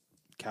didn't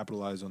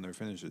capitalize on their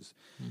finishes.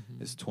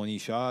 It's 20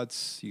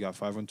 shots. You got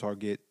 5 on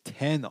target,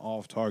 10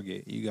 off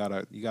target. You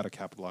gotta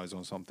capitalize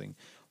on something.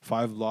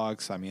 5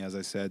 blocks. I mean, as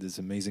I said, it's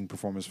amazing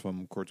performance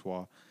from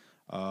Courtois.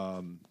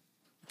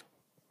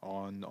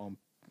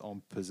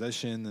 On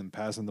possession and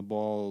passing the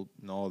ball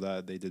and all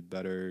that, they did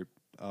better.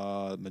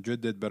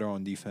 Madrid did better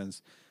on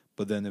defense,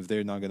 but then if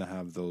they're not gonna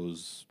have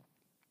those,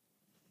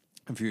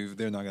 if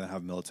they're not gonna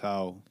have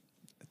Militao,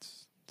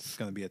 it's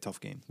gonna be a tough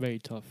game Very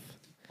tough.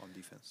 on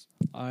defense.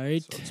 All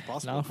right. So it's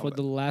possible Now to for come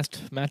the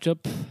last matchup,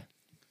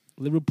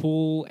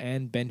 Liverpool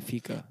and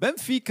Benfica.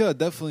 Benfica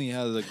definitely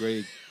has a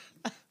great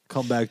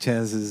comeback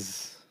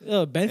chances.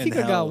 Benfica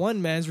hell. got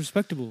one, man. It's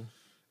respectable.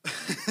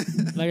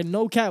 Like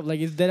no cap. Like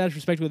it's dead ass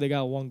respectable. They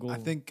got 1 goal. I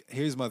think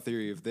here's my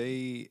theory: if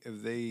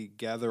they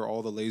gather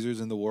all the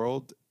lasers in the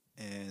world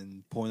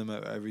and point them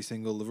at every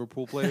single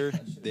Liverpool player,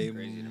 they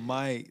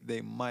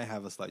might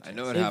have a slight I chance.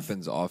 know it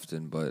happens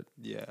often, but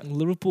Yeah,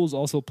 Liverpool's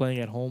also playing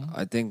at home.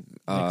 I think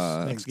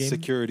Next game.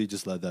 security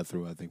just let that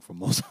through. I think for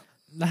most.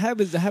 That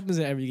happens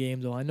in every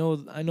game, though. I know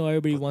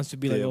everybody But wants to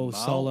be the like, oh, amount-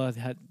 Salah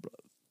had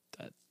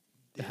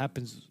that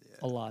happens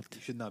a lot.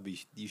 You should not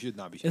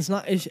be. It's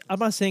not. I'm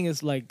not saying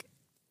it's like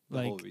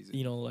The whole reason.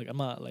 you know, like I'm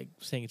not like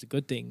saying it's a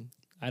good thing.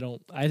 I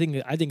think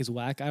it's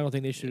whack. I don't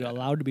think they should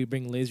allow to be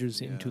bring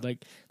lasers into Yeah.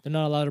 like they're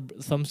not allowed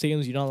to. Some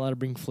stadiums you're not allowed to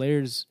bring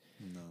flares.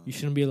 No. You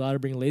shouldn't be allowed to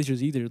bring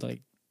lasers either.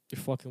 Like you're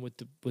fucking with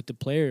the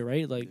player,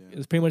 right? Like Yeah.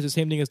 it's pretty much the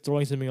same thing as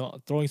throwing something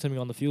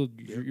on the field.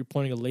 You're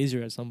pointing a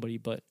laser at somebody,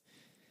 but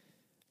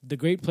the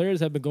great players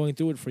have been going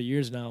through it for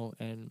years now,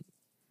 and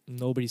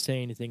nobody's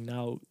saying anything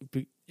now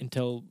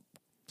until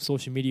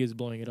social media is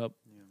blowing it up.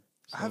 Yeah.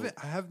 So-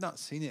 I have not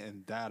seen it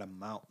in that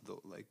amount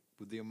though. Like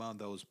with the amount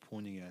that was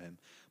pointing at him.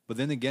 But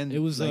then again, It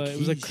was like, it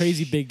was a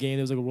crazy big game.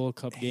 It was like a World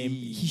Cup game.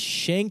 He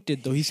shanked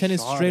it though. He sent it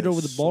shot straight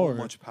over the bar. So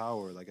much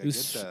power. Like I It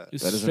was, get that. it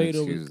was That doesn't straight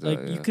over. excuse Like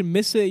that, you yeah. can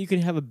miss it. You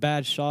can have a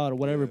bad shot or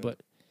whatever, Yeah. but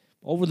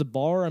over the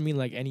bar, I mean,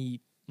 like any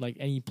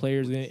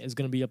player is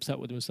gonna be upset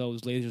with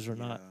themselves, lasers or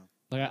not.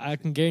 Yeah. Like I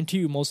can guarantee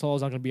you, Mo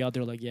Salah's not gonna be out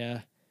there like,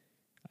 yeah,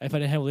 if I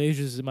didn't have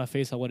lasers in my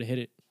face, I would have hit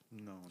it.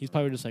 No, He's no.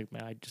 probably just like,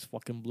 man, I just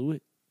fucking blew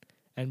it.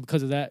 And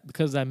because of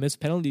that missed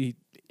penalty,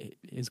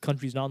 his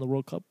country's not in the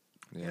World Cup.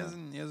 He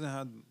hasn't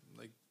had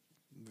like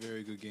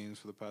very good games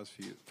for the past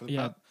few.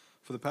 Yeah.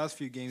 For the past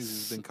few games,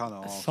 he's been kind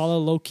of off. Salah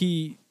low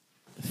key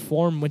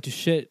form went to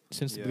shit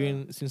since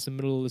Yeah. since the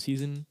middle of the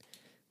season.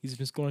 He's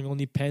been scoring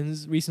only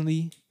pens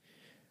recently.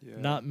 Yeah.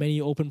 Not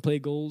many open play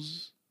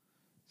goals.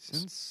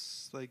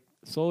 Since like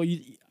So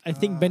I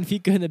think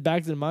Benfica in the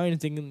back of their mind is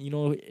thinking,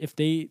 if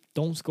they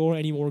don't score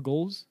any more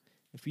goals,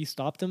 if we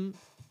stop them,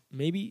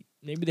 maybe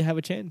they have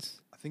a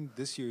chance. I think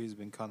this year he's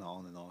been kind of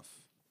on and off.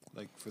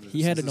 Like for the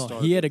He had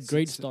a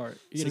great since- start.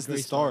 Since the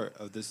start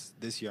of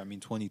this year, I mean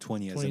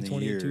 2020 as in a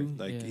year,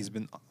 2022, like yeah. he's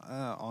been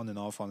on and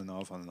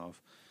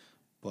off.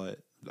 But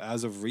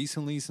as of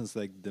recently, since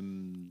like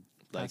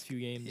Past few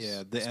games.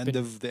 yeah, the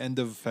it's end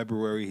of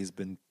February, he's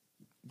been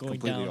going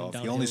completely down. off. He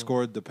Downhill. only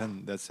scored the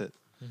pen. That's it.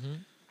 Mhm.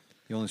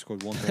 He only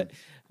scored one pen.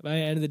 By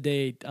the end of the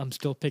day, I'm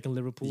still picking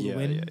Liverpool to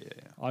win. Yeah.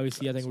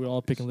 Obviously, I think we're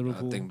all picking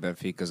Liverpool. I think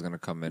Benfica's going to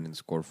come in and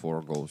score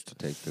 4 goals to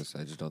take this.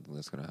 I just don't think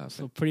that's going to happen.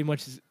 So pretty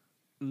much it's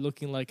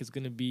looking like it's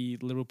going to be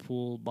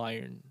Liverpool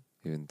Bayern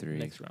Even 3.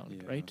 next round,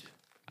 Yeah. right?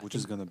 Which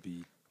is gonna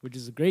be Which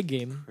is a great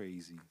game.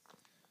 crazy.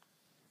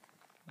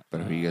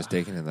 But who are you guys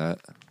taking in that?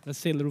 Let's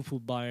say Liverpool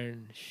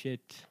Bayern.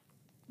 Shit.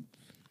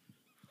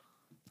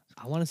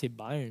 I want to say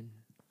Bayern.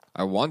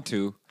 I want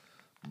to,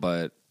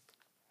 but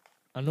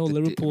I know It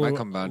Liverpool might are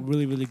come down-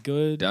 really, really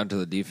good. down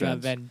to the You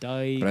got defense. Van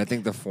Dijk. But I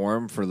think the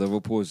form for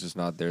Liverpool is just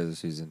not there this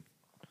season.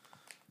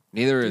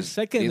 Neither They're is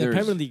second in the neither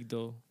Premier is- League,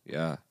 though.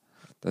 Yeah,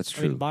 that's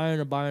I mean, true. Bayern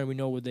are Bayern. We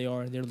know what they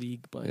are in their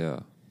league, but Yeah,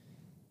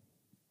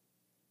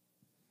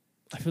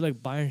 I feel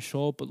like Bayern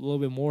show up a little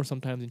bit more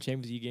sometimes in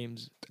Champions League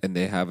games. and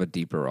they have a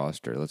deeper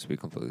roster. Let's be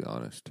completely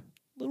honest.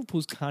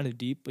 Liverpool's kind of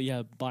deep, but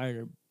yeah,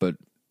 Bayern But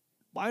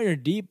are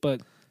deep,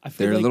 but I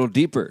feel they're like a little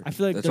deeper. I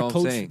feel like that's all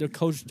I'm saying. their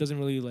coach doesn't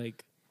really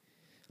like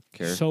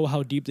Care? show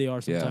how deep they are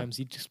Yeah. sometimes.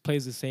 He just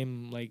plays the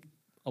same like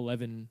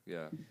 11,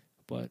 Yeah,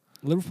 but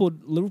Liverpool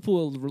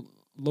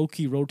low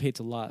key rotates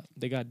a lot.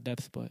 They got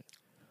depth, but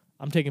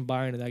I'm taking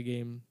Bayern in that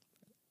game.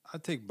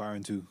 I'd take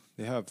Bayern too.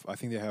 I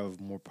think they have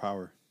more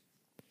power,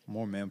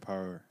 more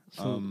manpower.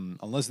 So-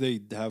 Unless they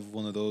have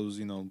one of those,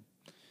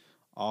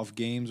 off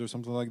games or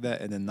something like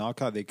that, and then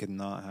knockout they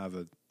cannot have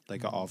an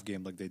off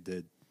game like they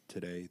did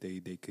today. They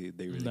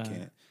really Nah.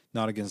 can't.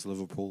 Not against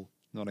Liverpool.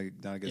 Not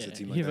against a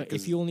team like Yeah, that.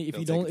 'cause if you they'll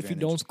take don't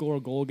advantage. score a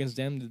goal against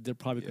them, they're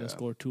probably going Yeah. to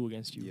score 2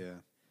 against you. Yeah.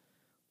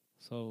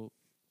 So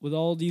with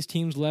all these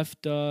teams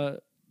left, I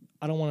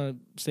don't want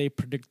to say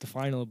predict the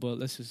final, but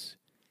let's just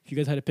if you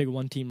guys had to pick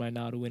one team right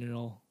now to win it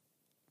all.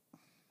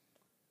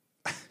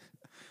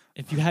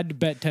 If you had to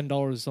bet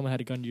 $10, someone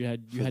had a gun to your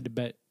head, you had to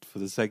bet. For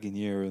the second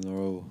year in a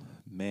row,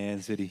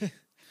 Man City.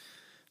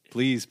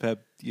 Please,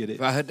 Pep, get it.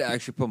 if I had to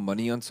actually put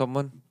money on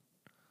someone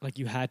Like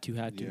you had to.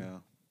 Yeah.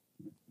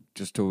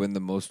 just to win the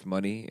most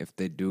money, if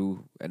they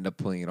do end up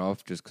pulling it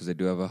off, just because they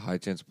do have a high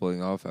chance of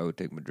pulling off, I would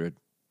take Madrid,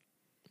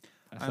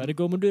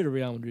 Atletico Madrid or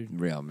Real Madrid?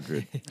 Real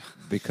Madrid,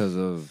 because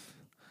of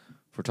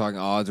if we're talking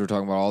odds, we're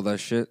talking about all that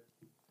shit.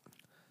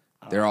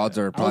 Their odds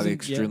are probably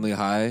extremely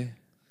high.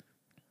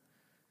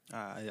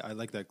 I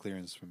like that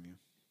clearance from you.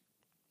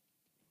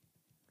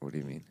 What do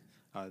you mean?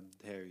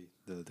 Harry,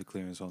 the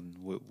clearance on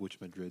which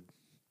Madrid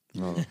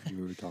Oh.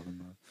 you were talking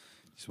about.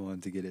 Just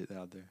wanted to get it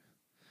out there.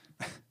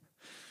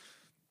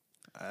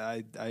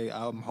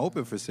 I'm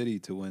hoping for City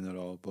to win it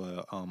all,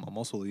 but I'm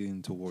also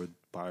leaning toward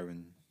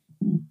Byron.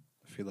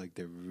 I feel like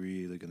they're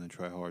really gonna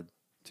try hard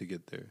to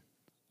get there.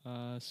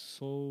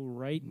 So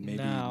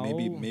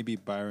Maybe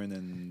Byron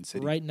and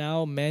City. right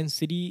now, Man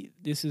City.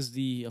 This is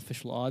the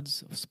official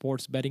odds of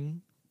sports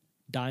betting,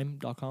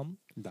 dime.com.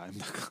 Dime.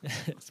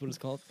 That's what it's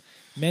called.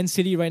 Man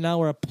City right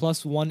now are at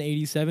plus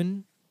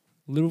 187.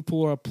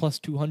 Liverpool are plus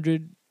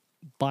 200.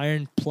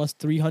 Bayern plus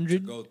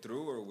 300 Go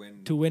through or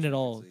win? to win it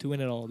all. To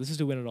win it all. This is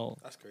to win it all.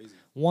 That's crazy.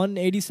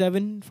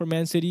 187 for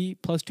Man City,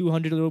 plus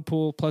 200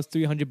 Liverpool, plus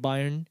 300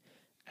 Bayern.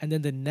 And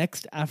then the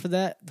next after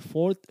that, the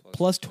fourth,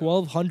 plus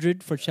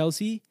 1,200 for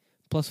Chelsea,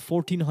 plus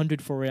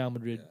 1,400 for Real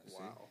Madrid.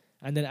 Wow.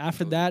 And then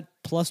after that,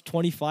 plus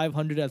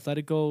 2,500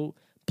 Atletico,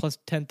 plus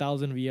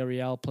 10,000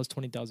 Villarreal, plus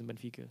 20,000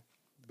 Benfica.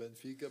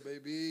 Benfica,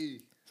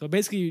 baby. So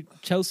basically,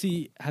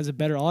 Chelsea has a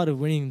better odd of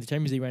winning the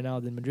Champions League right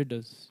now than Madrid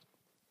does.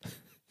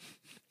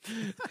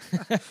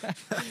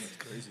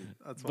 Crazy.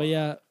 That's But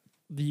yeah,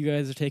 you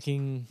guys are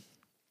taking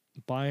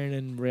Bayern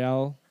and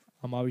Real.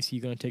 I'm obviously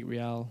going to take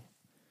Real.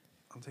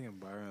 I'm taking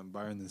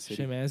Byron and City.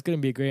 Shit, man, it's going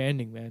to be a great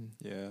ending, man.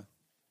 Yeah.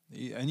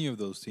 Any of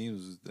those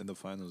teams in the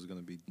final is going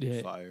to be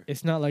Yeah, fire.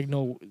 it's not like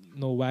no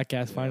whack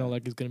ass Yeah. final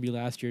like it's going to be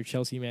last year,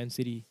 Chelsea, Man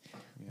City.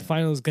 Yeah. The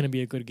final is going to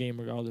be a good game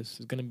regardless.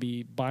 It's going to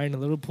be Bayern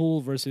and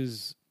Liverpool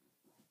versus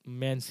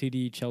Man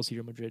City, Chelsea,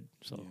 or Madrid.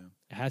 So Yeah.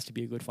 it has to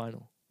be a good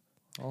final.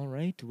 All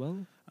right,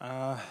 well,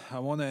 I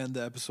want to end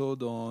the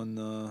episode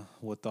on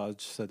what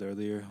Taj said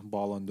earlier: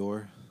 ball on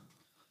door,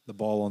 the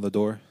ball on the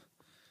door.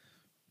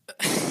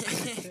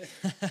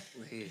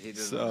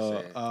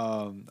 So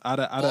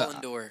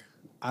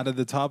out of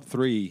the top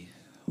 3,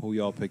 who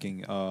y'all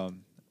picking?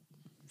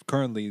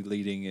 Currently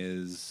leading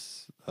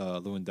is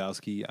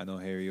Lewandowski. I know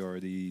Harry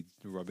already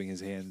rubbing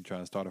his hand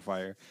trying to start a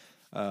fire.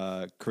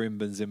 Karim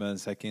Benzema in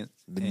second,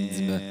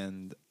 Benzema.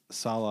 and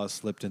Salah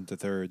slipped into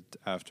third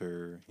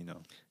after,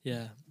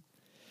 Yeah.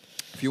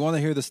 If you want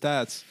to hear the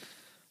stats,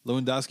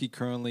 Lewandowski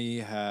currently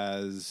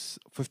has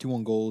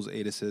 51 goals,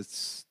 8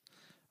 assists,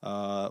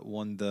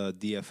 won the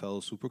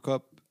DFL Super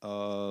Cup.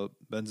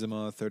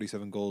 Benzema,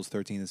 37 goals,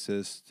 13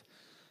 assists.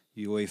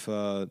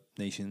 UEFA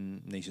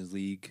Nations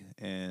League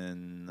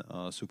and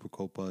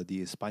Supercopa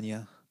de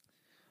España.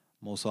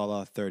 Mo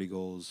Salah, 30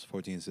 goals,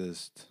 14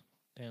 assists.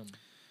 Damn.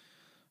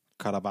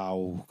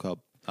 Carabao Cup.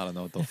 I don't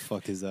know what the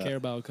fuck is that.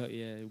 Carabao Cup,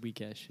 yeah,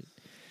 weak ass shit.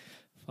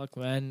 Fuck,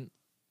 man.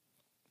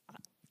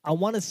 I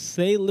want to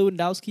say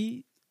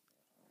Lewandowski,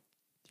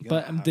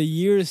 but the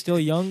year is still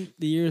young.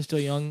 But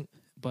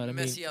I mean,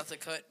 Messi out the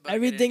cut. But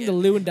everything that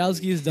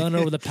Lewandowski has done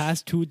over the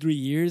past 2-3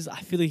 years,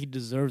 I feel like he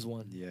deserves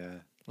one. Yeah.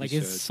 Like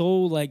it's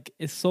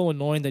so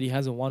annoying that he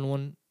hasn't won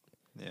one.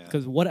 Yeah.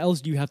 Because what else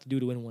do you have to do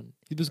to win one?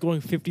 He's been scoring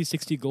 50,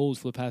 60 goals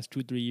for the past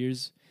 2-3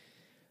 years.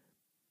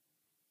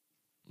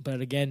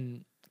 But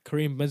again,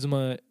 Karim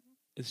Benzema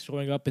is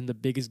showing up in the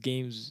biggest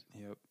games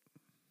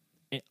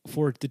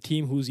for the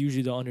team who's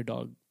usually the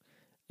underdog.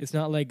 It's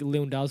not like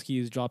Lewandowski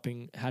is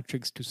dropping hat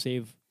tricks to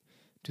save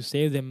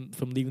them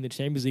from leaving the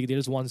Champions League. They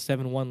just won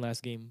 7-1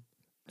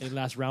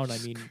 last round. I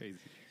mean, crazy.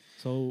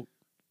 So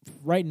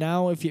right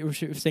now, if you're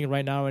saying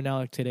right now,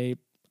 like today,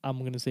 I'm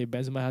gonna say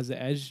Benzema has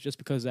the edge just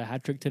because of the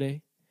hat trick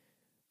today,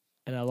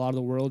 and a lot of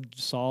the world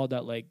saw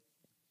that like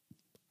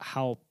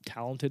how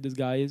talented this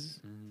guy is.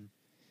 Mm-hmm.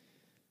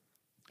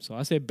 So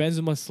I say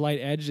Benzema slight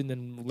edge, and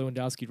then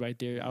Lewandowski right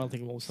there. I don't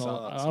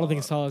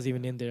think Salah's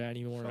even in there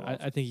anymore.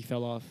 I think he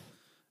fell off.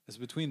 It's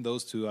between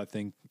those two. I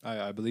think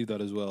I believe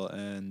that as well,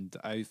 and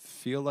I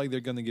feel like they're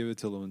gonna give it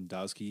to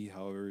Lewandowski.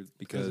 However,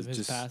 because of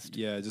his past.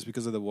 just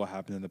because of what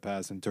happened in the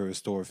past, and to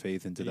restore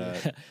faith into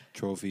that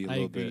trophy a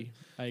little bit.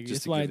 I agree. Just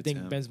That's to why I give it to think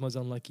him. Benzema's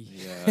unlucky.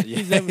 Yeah,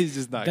 he's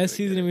just not best gonna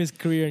season get of it. his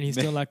career, and he's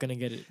still not gonna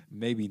get it.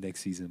 Maybe next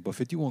season, but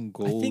 51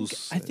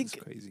 goals. I think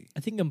is crazy. I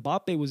think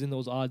Mbappe was in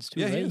those odds too.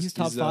 Yeah, right? he's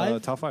top five.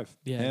 Top five.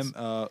 Yeah. Him.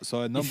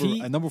 So at he-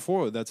 number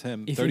 4, that's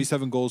him. if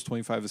 37 goals,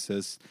 25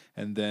 assists,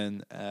 and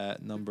then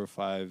at number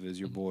 5 is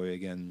your boy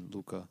again,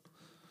 Luka.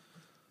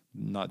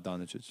 Not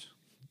Donicic.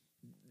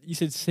 You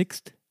said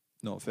sixth.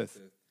 No, 5th.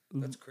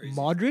 That's crazy.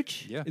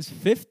 Modric Yeah. is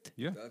fifth.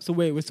 Yeah, So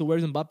where's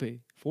Mbappe?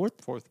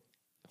 Fourth. 4th.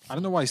 I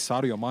don't know why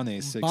Sadio Mane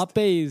is 6th.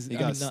 Mbappe is He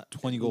got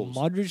 20 goals.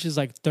 Modric is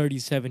like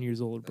 37 years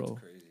old, bro.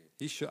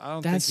 He should. I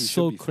don't That's think he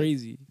so should be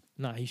crazy.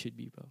 Nah, he should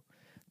be, bro.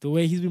 The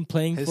way he's been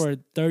playing His- for a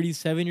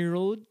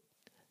 37-year-old,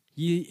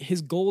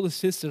 his goal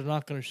assists are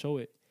not going to show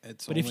it.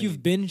 It's But if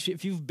you've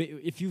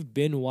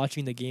been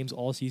watching the games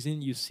all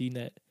season, you've seen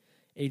that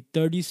a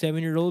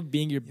 37-year-old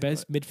being your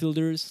best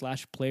midfielder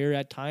 / player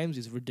at times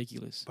is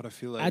ridiculous. But I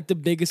feel like At the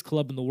biggest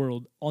club in the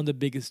world, on the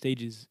biggest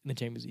stages in the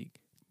Champions League,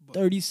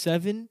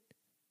 37.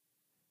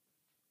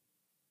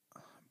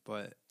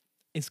 But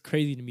It's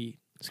crazy to me.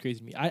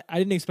 I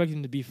didn't expect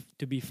him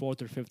to be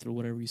fourth or fifth or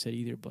whatever you said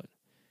either, but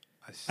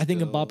I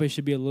think Mbappe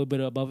should be a little bit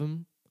above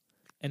him.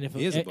 And if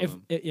He is above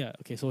him. yeah,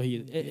 okay, so he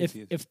is. is,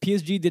 he is. If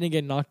PSG didn't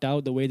get knocked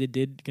out the way they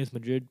did against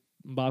Madrid,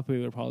 Mbappe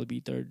would probably be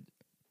third.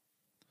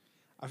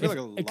 I feel If-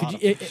 like a could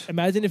lot you, of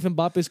imagine if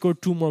Mbappe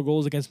scored 2 more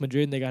goals against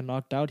Madrid and they got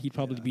knocked out, he'd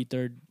probably Yeah. be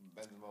third.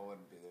 Benzema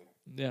wouldn't be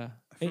there. Yeah,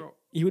 I feel-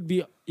 he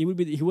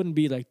wouldn't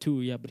be like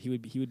 2, yeah, but he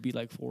would be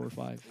like 4 or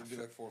 5. It'd be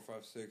like 4,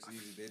 5, 6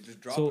 easy. They just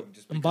drop So him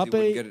just because he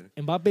wouldn't get it.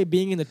 Mbappe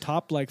being in the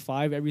top like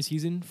 5 every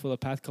season for the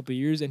past couple of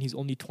years, and he's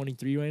only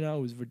 23 right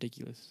now, is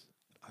ridiculous.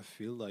 I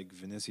feel like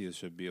Vinicius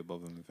should be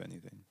above him if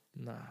anything.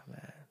 Nah,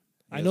 man.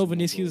 He I has know more goals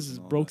Vinicius and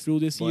all broke that. through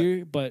this But-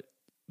 year, but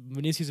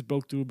Vinicius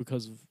broke through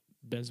because of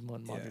Benzema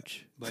and Yeah.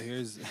 Modric. But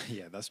here's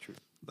that's true.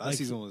 That Like,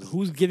 season was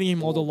who's giving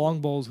him all the horrible.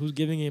 long balls? Who's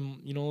giving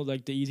him,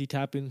 like the easy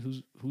tap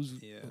in?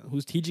 Yeah.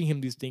 Who's teaching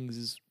him these things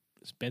is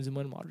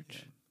Benzema and Modric.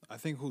 Yeah. I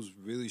think who's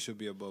really should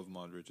be above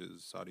Modric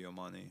is Sadio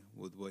Mane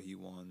with what he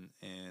won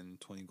and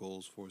 20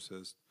 goals, 4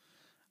 assists,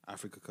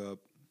 Africa Cup.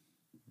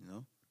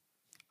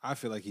 I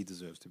feel like he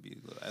deserves to be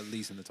at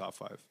least in the top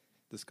 5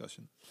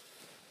 discussion.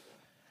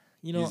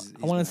 He's I want been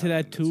to say having that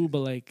a good too, season. but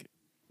like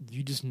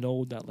you just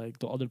know that like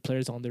the other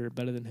players on there are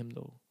better than him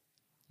though.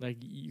 Like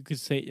you could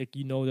say like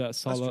that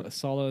true.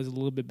 Salah is a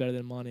little bit better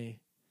than Mane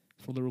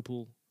for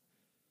Liverpool.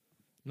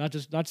 Not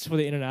just for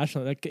the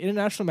international. Like the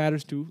international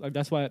matters too. Like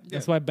that's why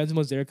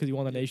Benzema's there because he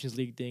won the Nations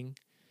League thing.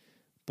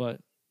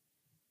 But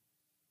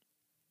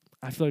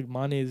I feel like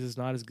Mane is just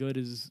not as good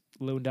as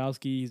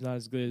Lewandowski. He's not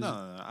as good as No.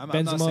 I'm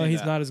Benzema. not saying he's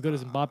that. not as good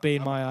as Mbappe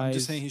in my I'm eyes.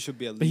 just saying he should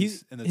be at But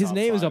least in the his top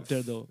name 5. is up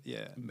there though.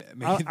 Yeah,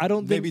 I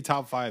don't think- maybe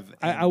top 5.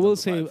 I will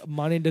say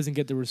Mane doesn't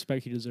get the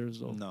respect he deserves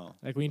though. no.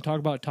 Like when you talk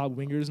about top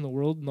wingers in the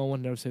world, no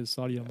one ever says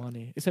Sadio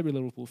Mane, except a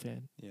Liverpool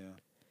fan. Yeah.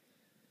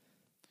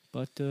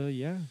 But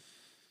yeah,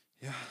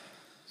 Yeah.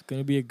 it's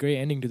gonna be a great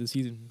ending to the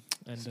season,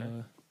 and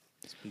Sir.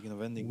 Speaking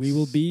of endings, we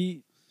will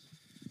be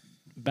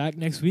back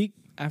next week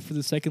after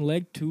the second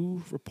leg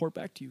to report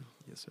back to you.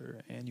 Yes, sir.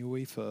 And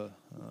UEFA.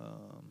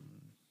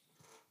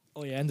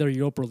 Oh yeah, and the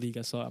Europa League.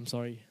 I'm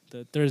sorry,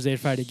 the Thursday and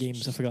Friday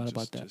games. I forgot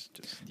about that.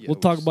 Yeah, We'll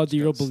talk about the just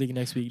Europa gotta- League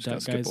next week, just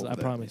gotta skip guys. over I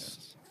that,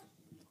 promise.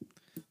 yeah.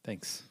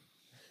 Thanks.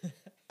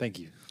 Thank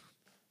you.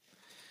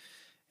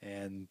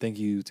 And thank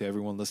you to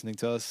everyone listening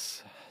to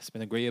us. It's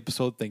been a great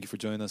episode. Thank you for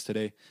joining us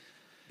today.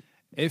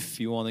 If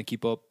you want to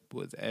keep up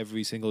with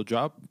every single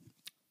drop,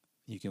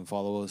 you can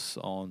follow us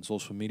on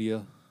social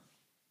media.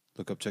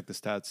 Look up Check the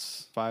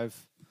Stats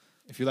 5.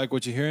 If you like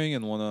what you're hearing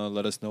and want to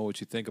let us know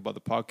what you think about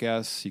the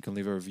podcast, you can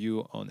leave a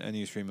review on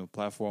any streaming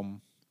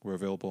platform. We're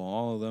available on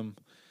all of them.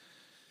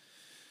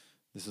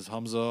 This is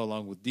Hamza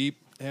along with Deep,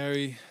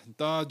 Harry, and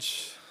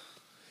Dodge.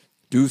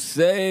 Deuce.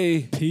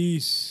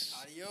 Peace.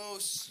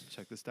 Adios.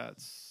 Check the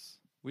stats.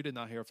 We did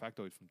not hear a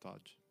factoid from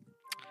Taj.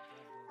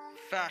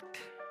 Fact.